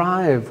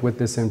thrive with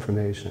this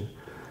information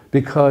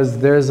because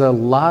there's a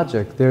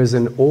logic, there's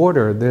an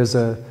order, there's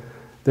an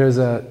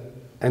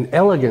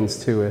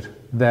elegance to it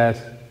that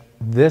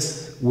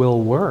this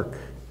will work.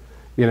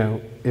 You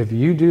know, if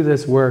you do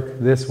this work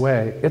this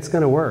way, it's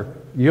going to work.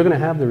 You're going to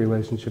have the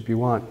relationship you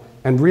want.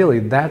 And really,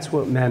 that's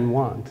what men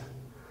want.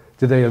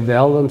 Do they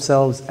avail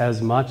themselves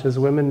as much as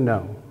women?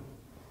 No.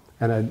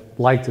 And I'd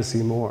like to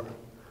see more.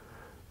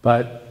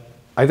 But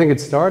I think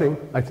it's starting.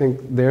 I think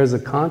there's a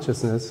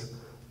consciousness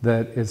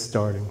that is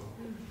starting.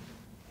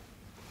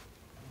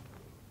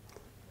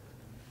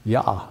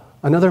 Yeah,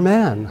 another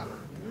man.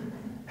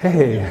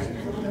 Hey.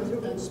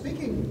 And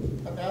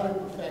speaking about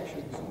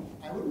imperfections,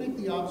 I would make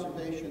the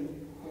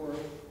observation for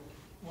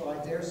what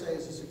I dare say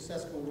is a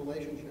successful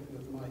relationship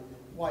with my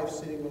wife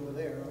sitting over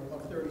there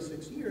of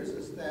 36 years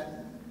is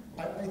that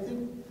I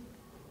think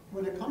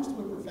when it comes to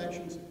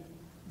imperfections,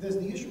 there's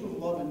the issue of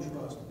love and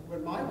trust.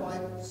 When my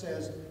wife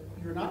says,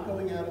 you're not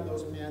going out in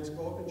those pants,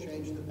 go up and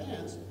change the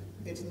pants,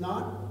 it's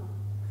not,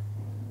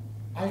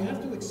 I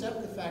have to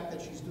accept the fact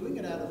that she's doing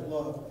it out of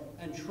love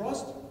and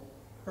trust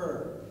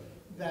her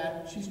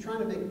that she's trying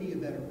to make me a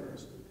better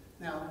person.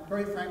 Now,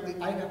 very frankly,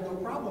 I have no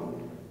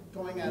problem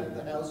going out of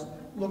the house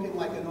looking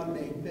like an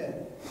unmade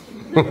bed.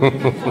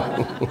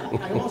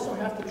 But I also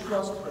have to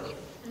trust her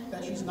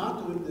that she's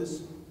not doing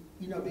this,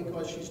 you know,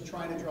 because she's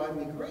trying to drive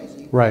me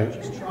crazy. Right.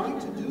 She's trying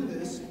to do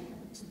this,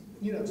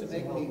 you know, to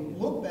make me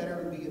look better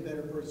and be a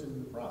better person in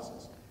the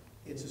process.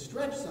 It's a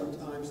stretch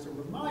sometimes to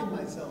remind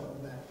myself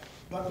of that,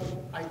 but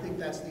I think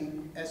that's the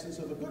essence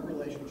of a good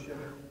relationship.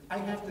 I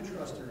have to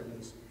trust her in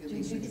these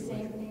situations. Do you do the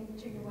same thing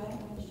to your wife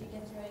when she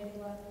gets ready to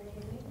go out for a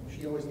date?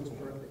 She always looks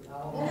perfect.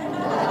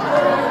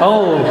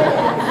 Oh.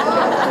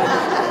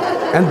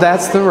 And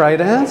that's the right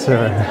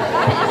answer.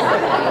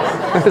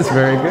 That's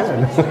very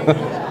good.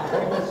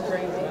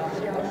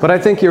 But I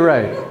think you're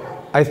right.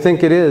 I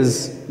think it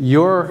is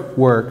your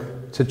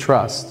work to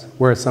trust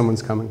where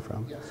someone's coming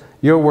from.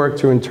 Your work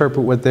to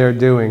interpret what they're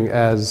doing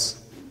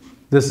as,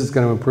 this is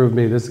going to improve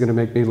me, this is going to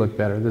make me look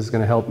better, this is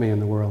going to help me in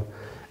the world.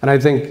 And I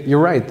think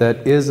you're right,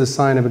 that is a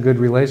sign of a good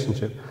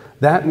relationship.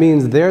 That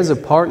means there's a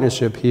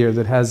partnership here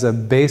that has a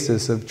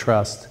basis of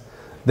trust,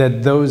 that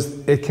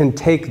it can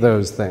take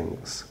those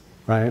things,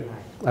 right?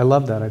 I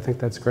love that, I think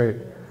that's great.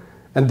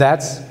 And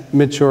that's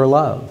mature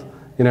love.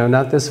 You know,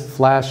 not this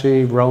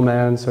flashy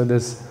romance or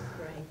this,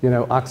 you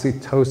know,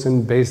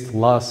 oxytocin-based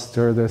lust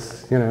or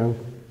this, you know,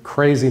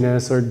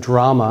 craziness or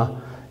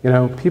drama. You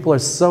know, people are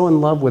so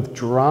in love with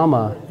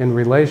drama in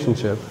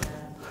relationship,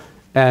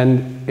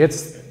 and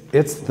it's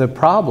the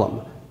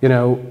problem. You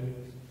know,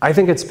 I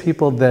think it's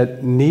people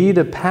that need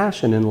a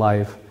passion in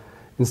life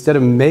instead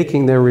of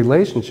making their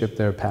relationship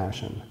their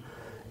passion.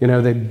 You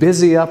know, they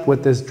busy up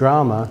with this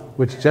drama,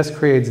 which just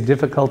creates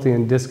difficulty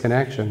and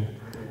disconnection,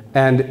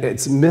 and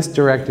it's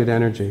misdirected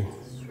energy.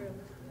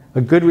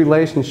 A good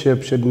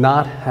relationship should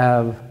not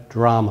have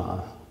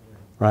drama,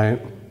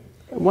 right?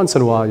 Once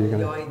in a while, you're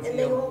going to...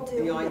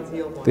 The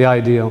ideal one. The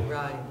ideal.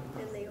 Right.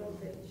 And they all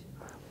do.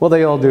 Well,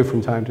 they all do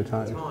from time to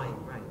time. Time,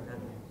 right.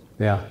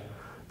 Yeah.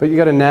 But you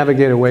got to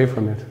navigate away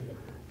from it.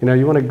 You know,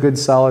 you want a good,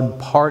 solid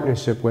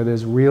partnership where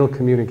there's real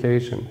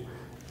communication.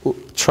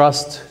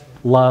 Trust,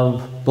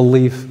 love,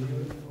 belief,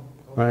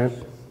 right?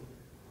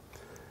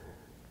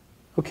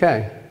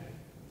 Okay.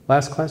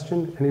 Last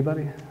question,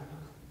 anybody?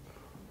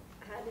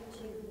 How did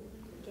you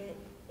get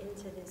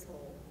into this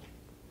whole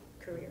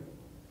career?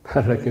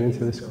 How did I get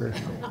into this career?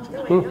 No,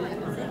 I know,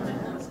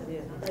 I'm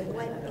saying, like,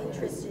 what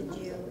interested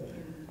you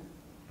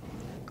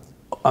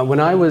in?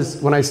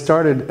 When I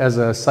started as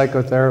a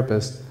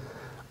psychotherapist,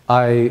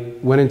 I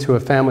went into a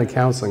family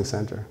counseling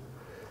center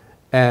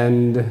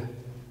and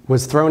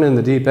was thrown in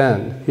the deep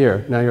end.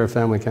 Here, now you're a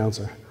family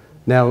counselor.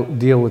 Now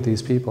deal with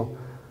these people.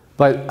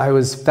 But I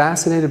was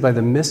fascinated by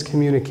the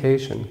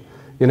miscommunication.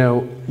 You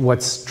know,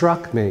 what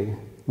struck me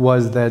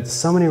was that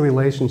so many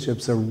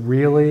relationships are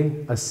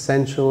really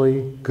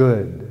essentially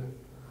good,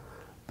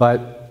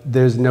 but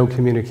there's no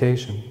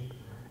communication.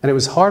 And it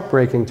was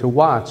heartbreaking to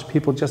watch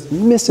people just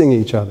missing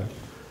each other.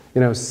 You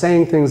know,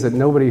 saying things that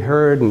nobody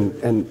heard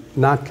and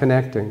not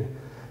connecting.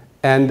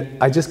 And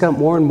I just got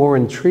more and more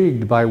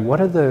intrigued by what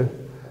are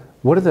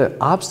the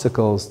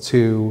obstacles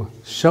to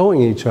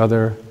showing each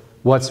other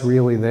what's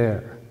really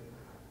there,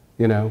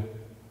 you know?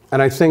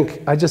 And I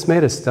think I just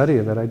made a study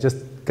of it. I just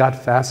got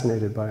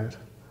fascinated by it,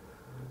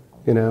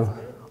 you know?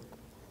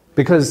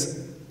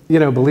 Because, you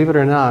know, believe it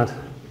or not,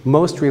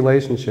 most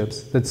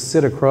relationships that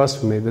sit across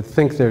from me that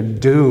think they're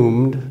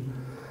doomed,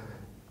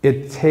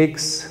 it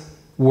takes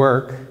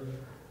work,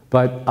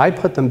 but I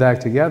put them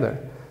back together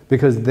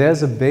because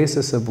there's a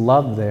basis of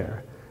love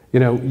there. You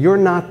know, you're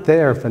not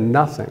there for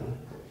nothing.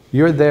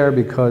 You're there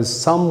because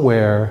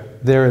somewhere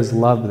there is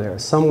love there.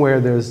 Somewhere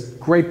there's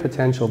great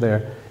potential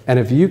there. And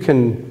if you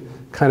can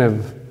kind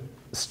of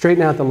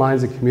straighten out the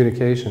lines of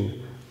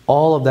communication,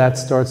 all of that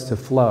starts to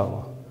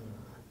flow.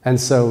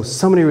 And so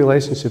many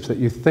relationships that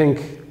you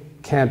think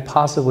can't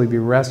possibly be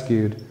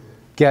rescued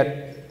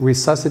get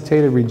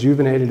resuscitated,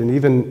 rejuvenated, and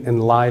even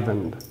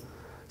enlivened.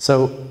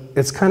 So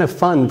it's kind of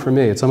fun for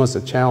me. It's almost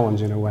a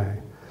challenge in a way.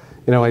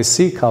 You know, I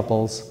see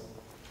couples,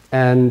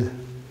 and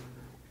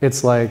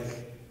it's like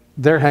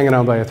they're hanging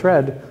on by a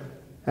thread,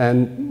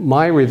 and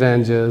my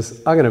revenge is,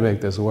 I'm going to make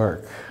this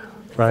work,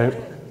 right?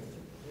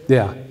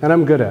 Yeah, and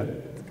I'm good at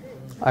it.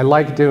 I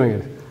like doing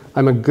it.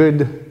 I'm a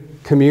good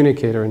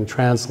communicator and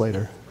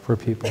translator for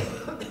people.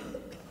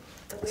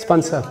 It's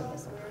fun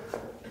stuff.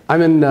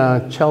 I'm in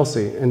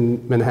Chelsea,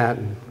 in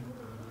Manhattan,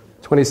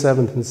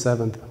 27th and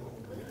 7th.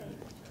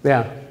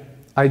 Yeah,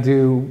 I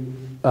do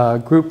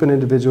group and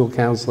individual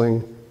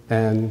counseling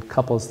and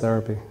couples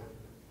therapy.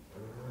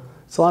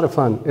 It's a lot of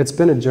fun. It's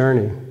been a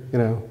journey, you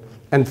know.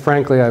 And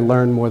frankly, I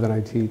learn more than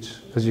I teach,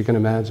 as you can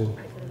imagine.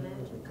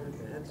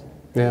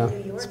 Yeah,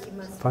 In New York, it's you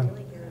must fun.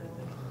 really get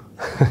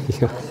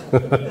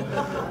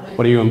it.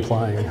 What are you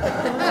implying?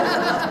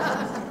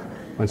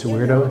 Bunch of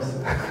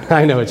weirdos?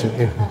 I know what you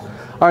mean.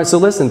 All right, so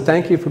listen,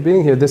 thank you for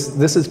being here.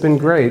 This has been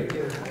great.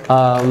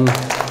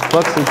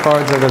 Books and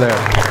cards over there.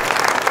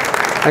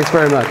 Thanks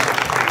very much.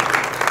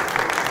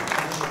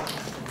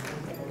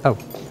 Oh.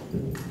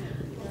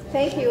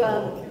 Thank you.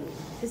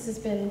 This has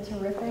been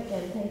terrific,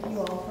 and thank you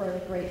all for the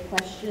great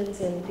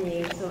questions and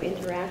being so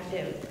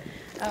interactive.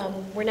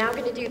 We're now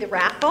going to do the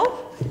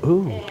raffle.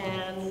 Ooh.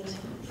 And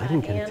I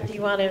didn't get a Anne, ticket. do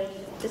you want to?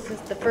 This is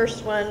the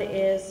first one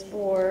is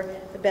for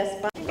the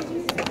Best Buy.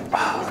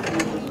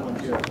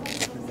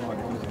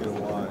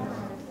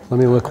 Let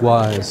me look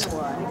wise.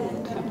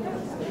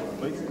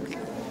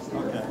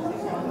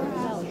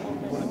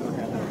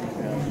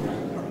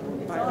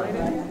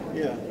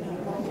 Yeah,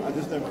 I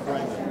just don't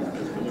frame it.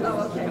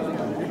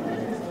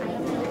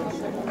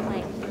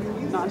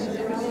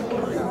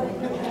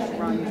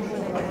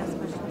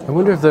 I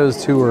wonder if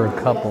those two are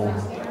a couple.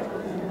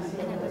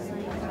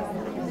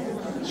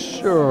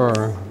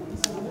 Sure.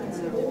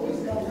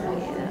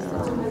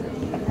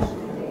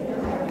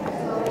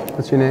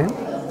 What's your name?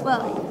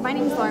 Well, my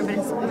name's Lauren, but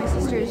my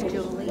sister is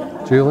Julie.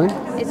 Julie?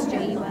 It's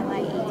Julie.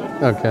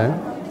 Okay.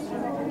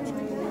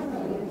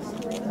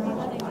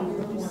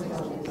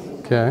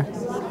 Okay.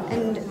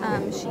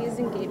 And she is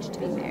engaged to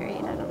be married.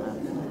 I don't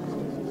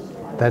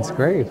know. That's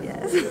great.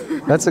 Yes.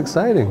 That's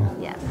exciting.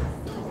 Yes.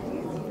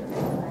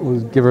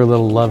 We'll give her a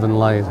little love and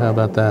light. How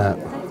about that?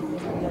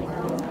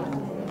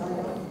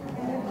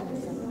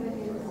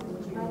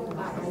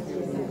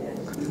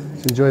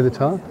 Did you enjoy the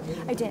talk?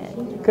 I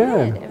did.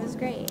 Good. It was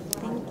great.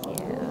 Thank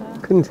you.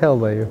 Couldn't tell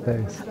by your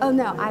face. Oh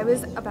no, I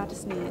was about to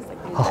sneeze. Like,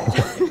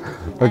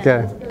 Oh, okay.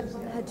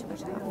 I had too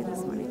much coffee this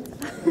morning.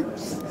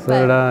 So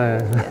did I.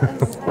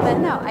 Yes. But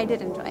no, I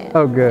did enjoy it.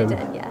 Oh, good.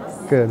 I did,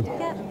 yes. Good.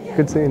 Yeah.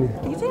 Good seeing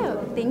you. You too.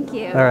 Thank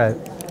you. All right.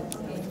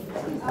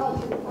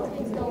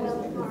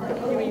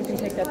 You can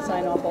take that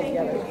sign off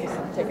altogether.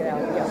 Just take it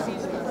out. Yeah.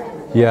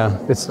 Yeah,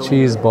 it's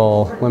cheese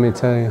ball, let me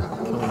tell you.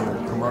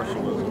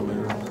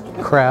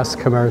 Commercialism. Crass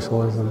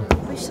commercialism.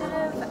 We should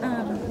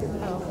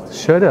have.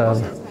 Should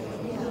have.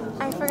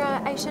 I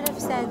forgot. I should have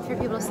said for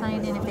people to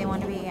sign in if they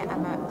want to be get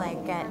on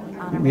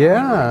a mailing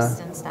Yeah.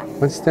 list and stuff.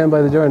 Let's stand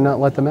by the door and not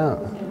let them out.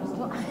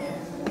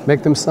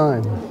 Make them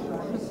sign.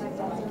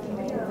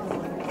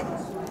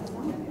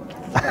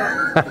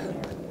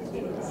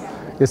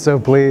 You're so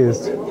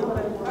pleased.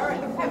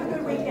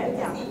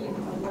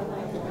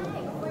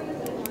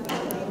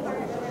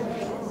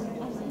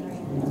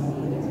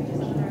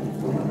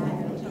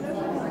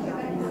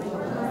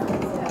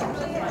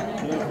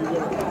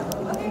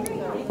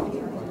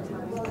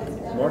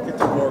 Market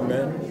to more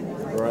men,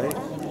 right?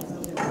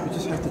 You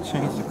just have to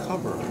change the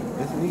cover.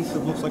 It needs to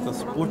look like a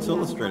Sports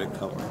Illustrated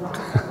cover.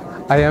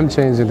 I am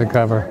changing the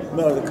cover.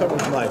 No, the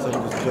cover's nice. I'm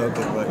just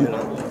joking, but you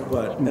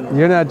know.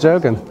 You're not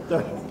joking.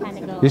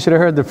 You should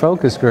have heard the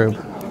focus group.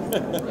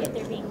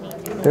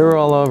 They were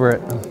all over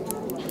it.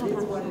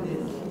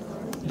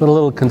 But a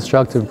little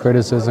constructive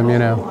criticism, you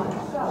know.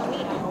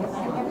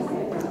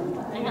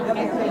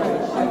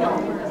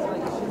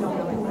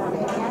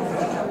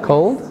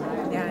 Cold?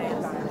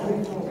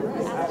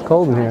 It's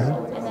cold in here.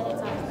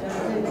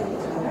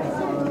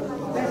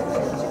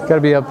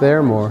 Gotta be up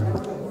there more.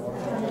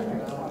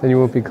 Then you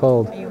won't be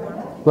cold.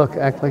 Look,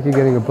 act like you're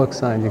getting a book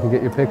signed. You can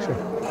get your picture.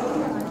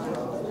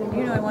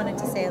 You know, I wanted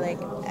to say, like,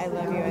 I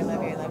love you, I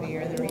love you, I love you.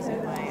 You're the reason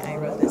why I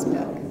wrote this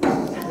book.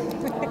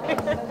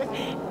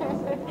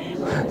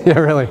 Yeah,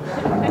 really.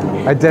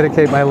 I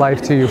dedicate my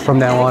life to you from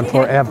now on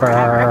forever.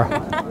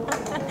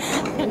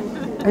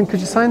 And could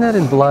you sign that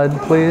in blood,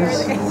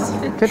 please? You're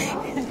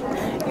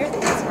the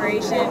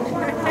inspiration.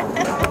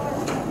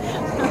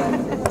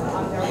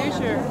 Here's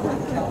your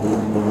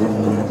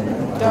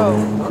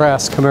dough.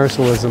 Crass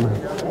commercialism.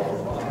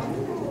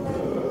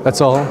 That's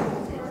all?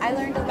 I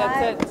learned a lot.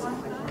 That's it.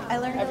 I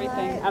learned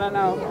Everything. a lot. I don't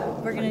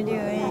know. We're going to do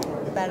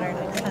it better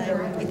next time.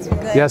 It's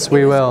good. Yes,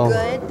 we It was will.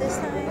 good this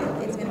time.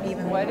 It's going to be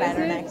even What is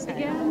better it next time.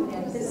 again?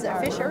 This is a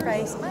Fisher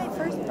Price, my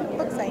first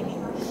book signing.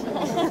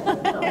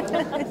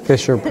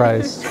 Fisher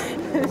Price.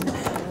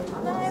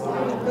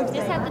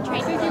 Just had the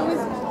train.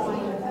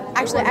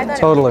 Actually, I thought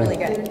Totally. it was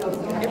really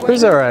good. It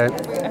was all right.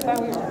 I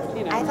thought we were,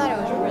 you know. I thought it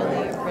was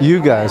really, really You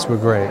guys were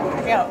great.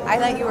 Yo, I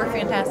thought you were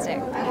fantastic.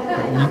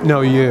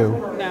 No, you.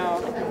 No.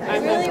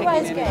 It really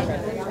was good.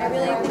 I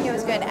really think it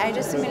was good. I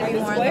just am going to be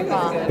more on the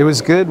ball. It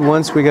was good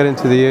once we got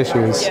into the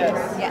issues.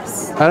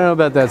 Yes. I don't know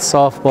about that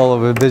softball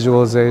of a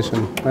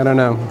visualization. I don't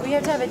know. We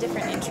have to have a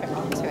different intro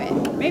to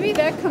it. Maybe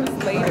that comes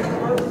later.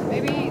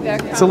 Maybe that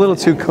comes. It's a little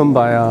too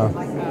kumbaya.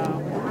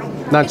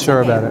 Not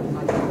sure about it.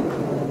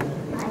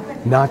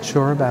 Not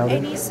sure about It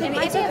it. needs to be, It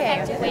might it's be an okay.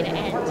 effective way to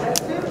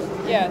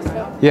end.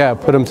 Yes. Yeah,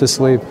 put them to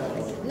sleep.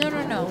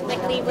 No.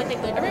 Like leave with a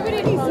good.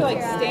 Everybody needs to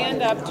like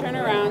stand up, turn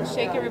around,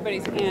 shake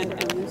everybody's hand,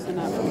 and loosen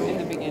up in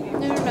the beginning.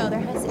 No.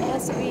 It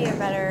has to be a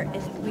better.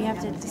 We have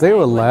to. They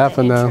were decide what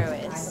laughing the though. intro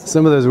is.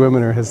 Some of those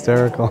women are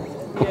hysterical.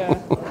 Yeah.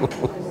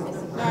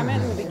 No, I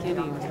meant in the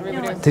beginning.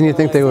 Everybody was Didn't you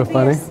think they were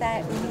funny? We need to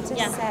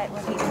set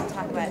what we can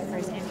talk about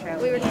first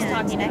intro. We were just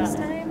talking next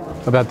about time.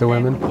 About the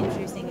women?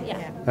 Introducing it.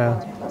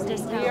 Yeah.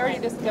 We already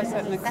discussed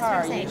that in the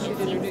car. You should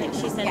introduce.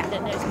 She said that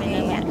there's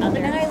been Yeah. other But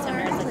then I seminars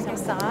learned, that like I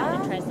someone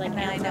saw, tries like and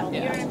then I know. answer. You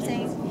know what I'm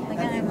saying? Like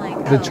then I'm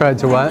like. They tried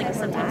to what? Like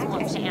sometimes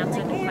wants to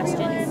answer the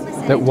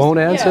questions. That won't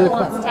answer the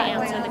Wants question? to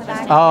answer the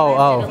questions.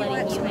 Oh, instead of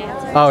letting you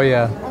answer. oh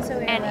yeah.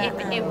 And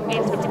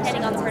if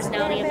depending on the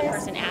personality of the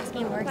person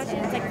asking the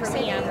questions, like for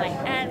me, I'm like,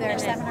 There are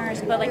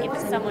seminars. but like if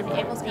it's someone,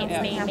 it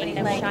may make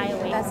them shy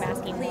away from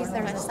asking more Please,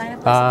 there's a questions. sign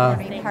up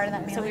list. You be part of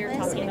that So we mailing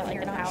were list. talking If about like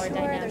you're the not power sure,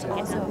 dynamic. there's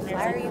also a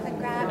flyer you can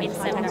grab. In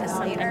Contact seminars, us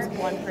later. sometimes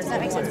one Does person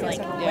that make sense? wants There's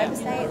like,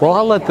 a website. Well,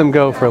 I'll let them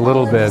go for a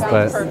little bit,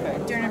 but, Do you know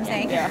what I'm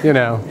saying? you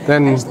know,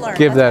 then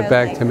give that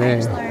back to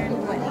me.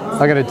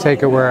 I'm going to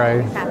take it where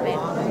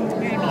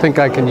I think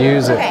I can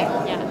use it.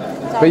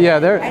 But yeah,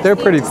 they're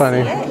pretty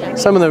funny.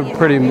 Some of them are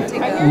pretty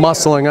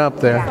muscling up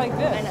there.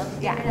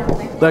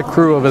 That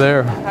crew over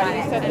there. How do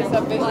you set this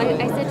up visually?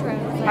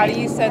 How do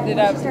you set it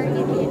up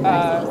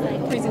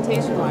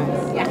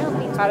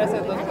presentation-wise? How does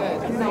it look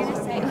good?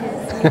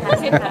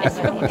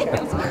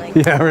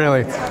 Yeah,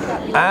 really.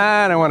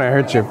 I don't want to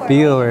hurt your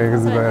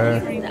feelings, but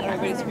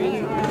Everybody's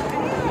screaming.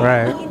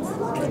 right.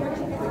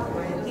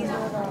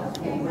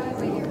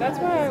 That's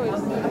why I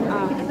was.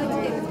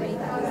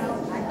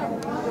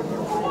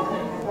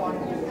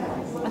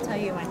 I'll tell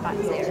you my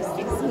thoughts there.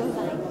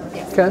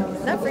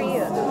 Okay. Not for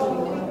you.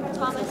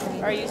 Thomas,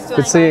 Are you still?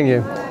 Good seeing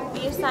you. will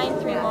you sign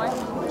 3 more?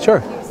 Sure.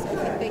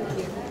 Thank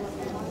you.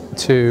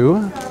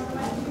 2.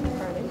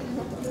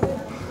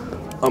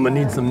 I'm gonna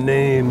need some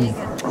names.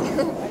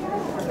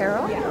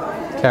 Carol?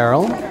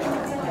 Carol.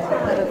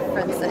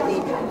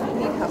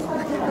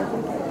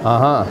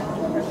 Uh-huh.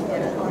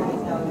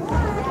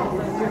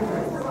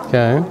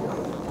 Okay.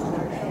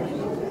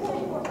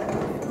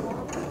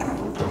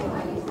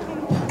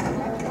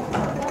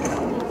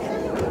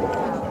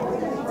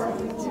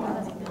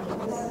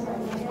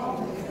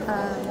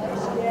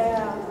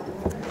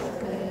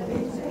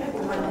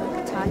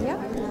 Tanya?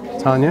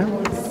 Tanya?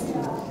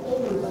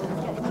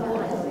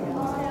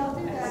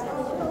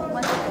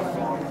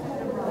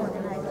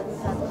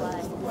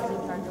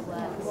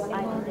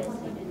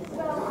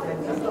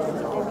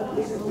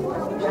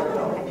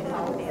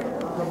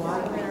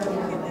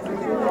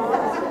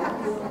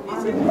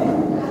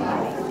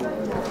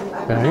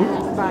 Okay.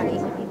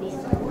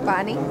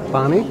 Bonnie?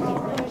 Bonnie?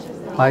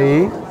 Hi.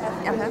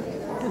 Uh-huh.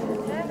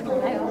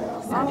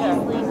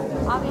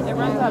 It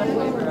runs out of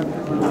flavor.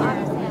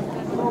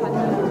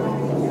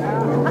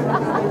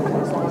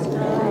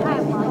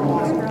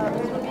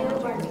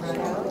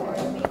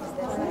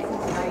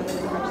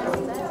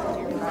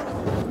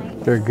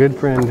 You're a good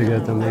friend to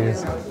get them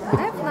these.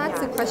 I have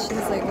lots of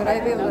questions, like, would I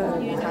be able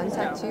to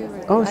contact you?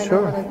 Oh, I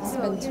sure. don't want to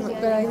spend too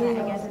much, but I mean,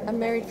 I'm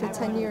married for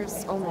 10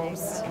 years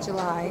almost,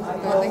 July,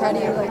 but like, how do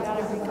you, like,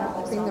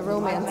 bring the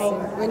romance in?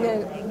 When,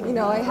 we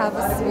have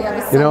a son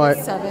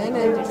that's 7, and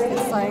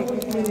it's like...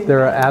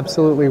 There are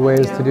absolutely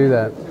ways to do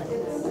that.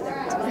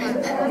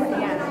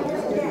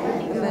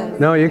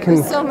 No, you can...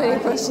 There's so many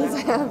questions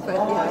I have, but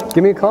yeah.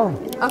 Give me a call.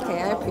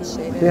 Okay, I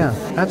appreciate it. Yeah,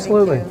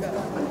 absolutely.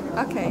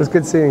 Okay. It was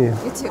good seeing you.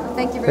 You too.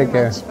 Thank you very Take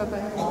care. much.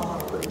 Bye-bye.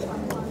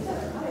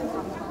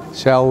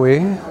 Shall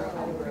we?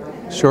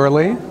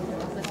 Surely?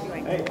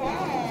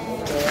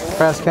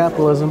 Crass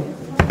capitalism.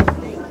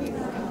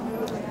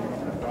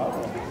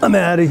 I'm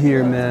out of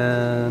here,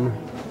 man.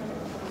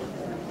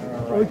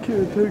 I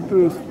can't take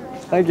this.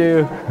 Thank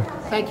you.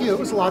 Thank you. It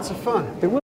was lots of fun. It was.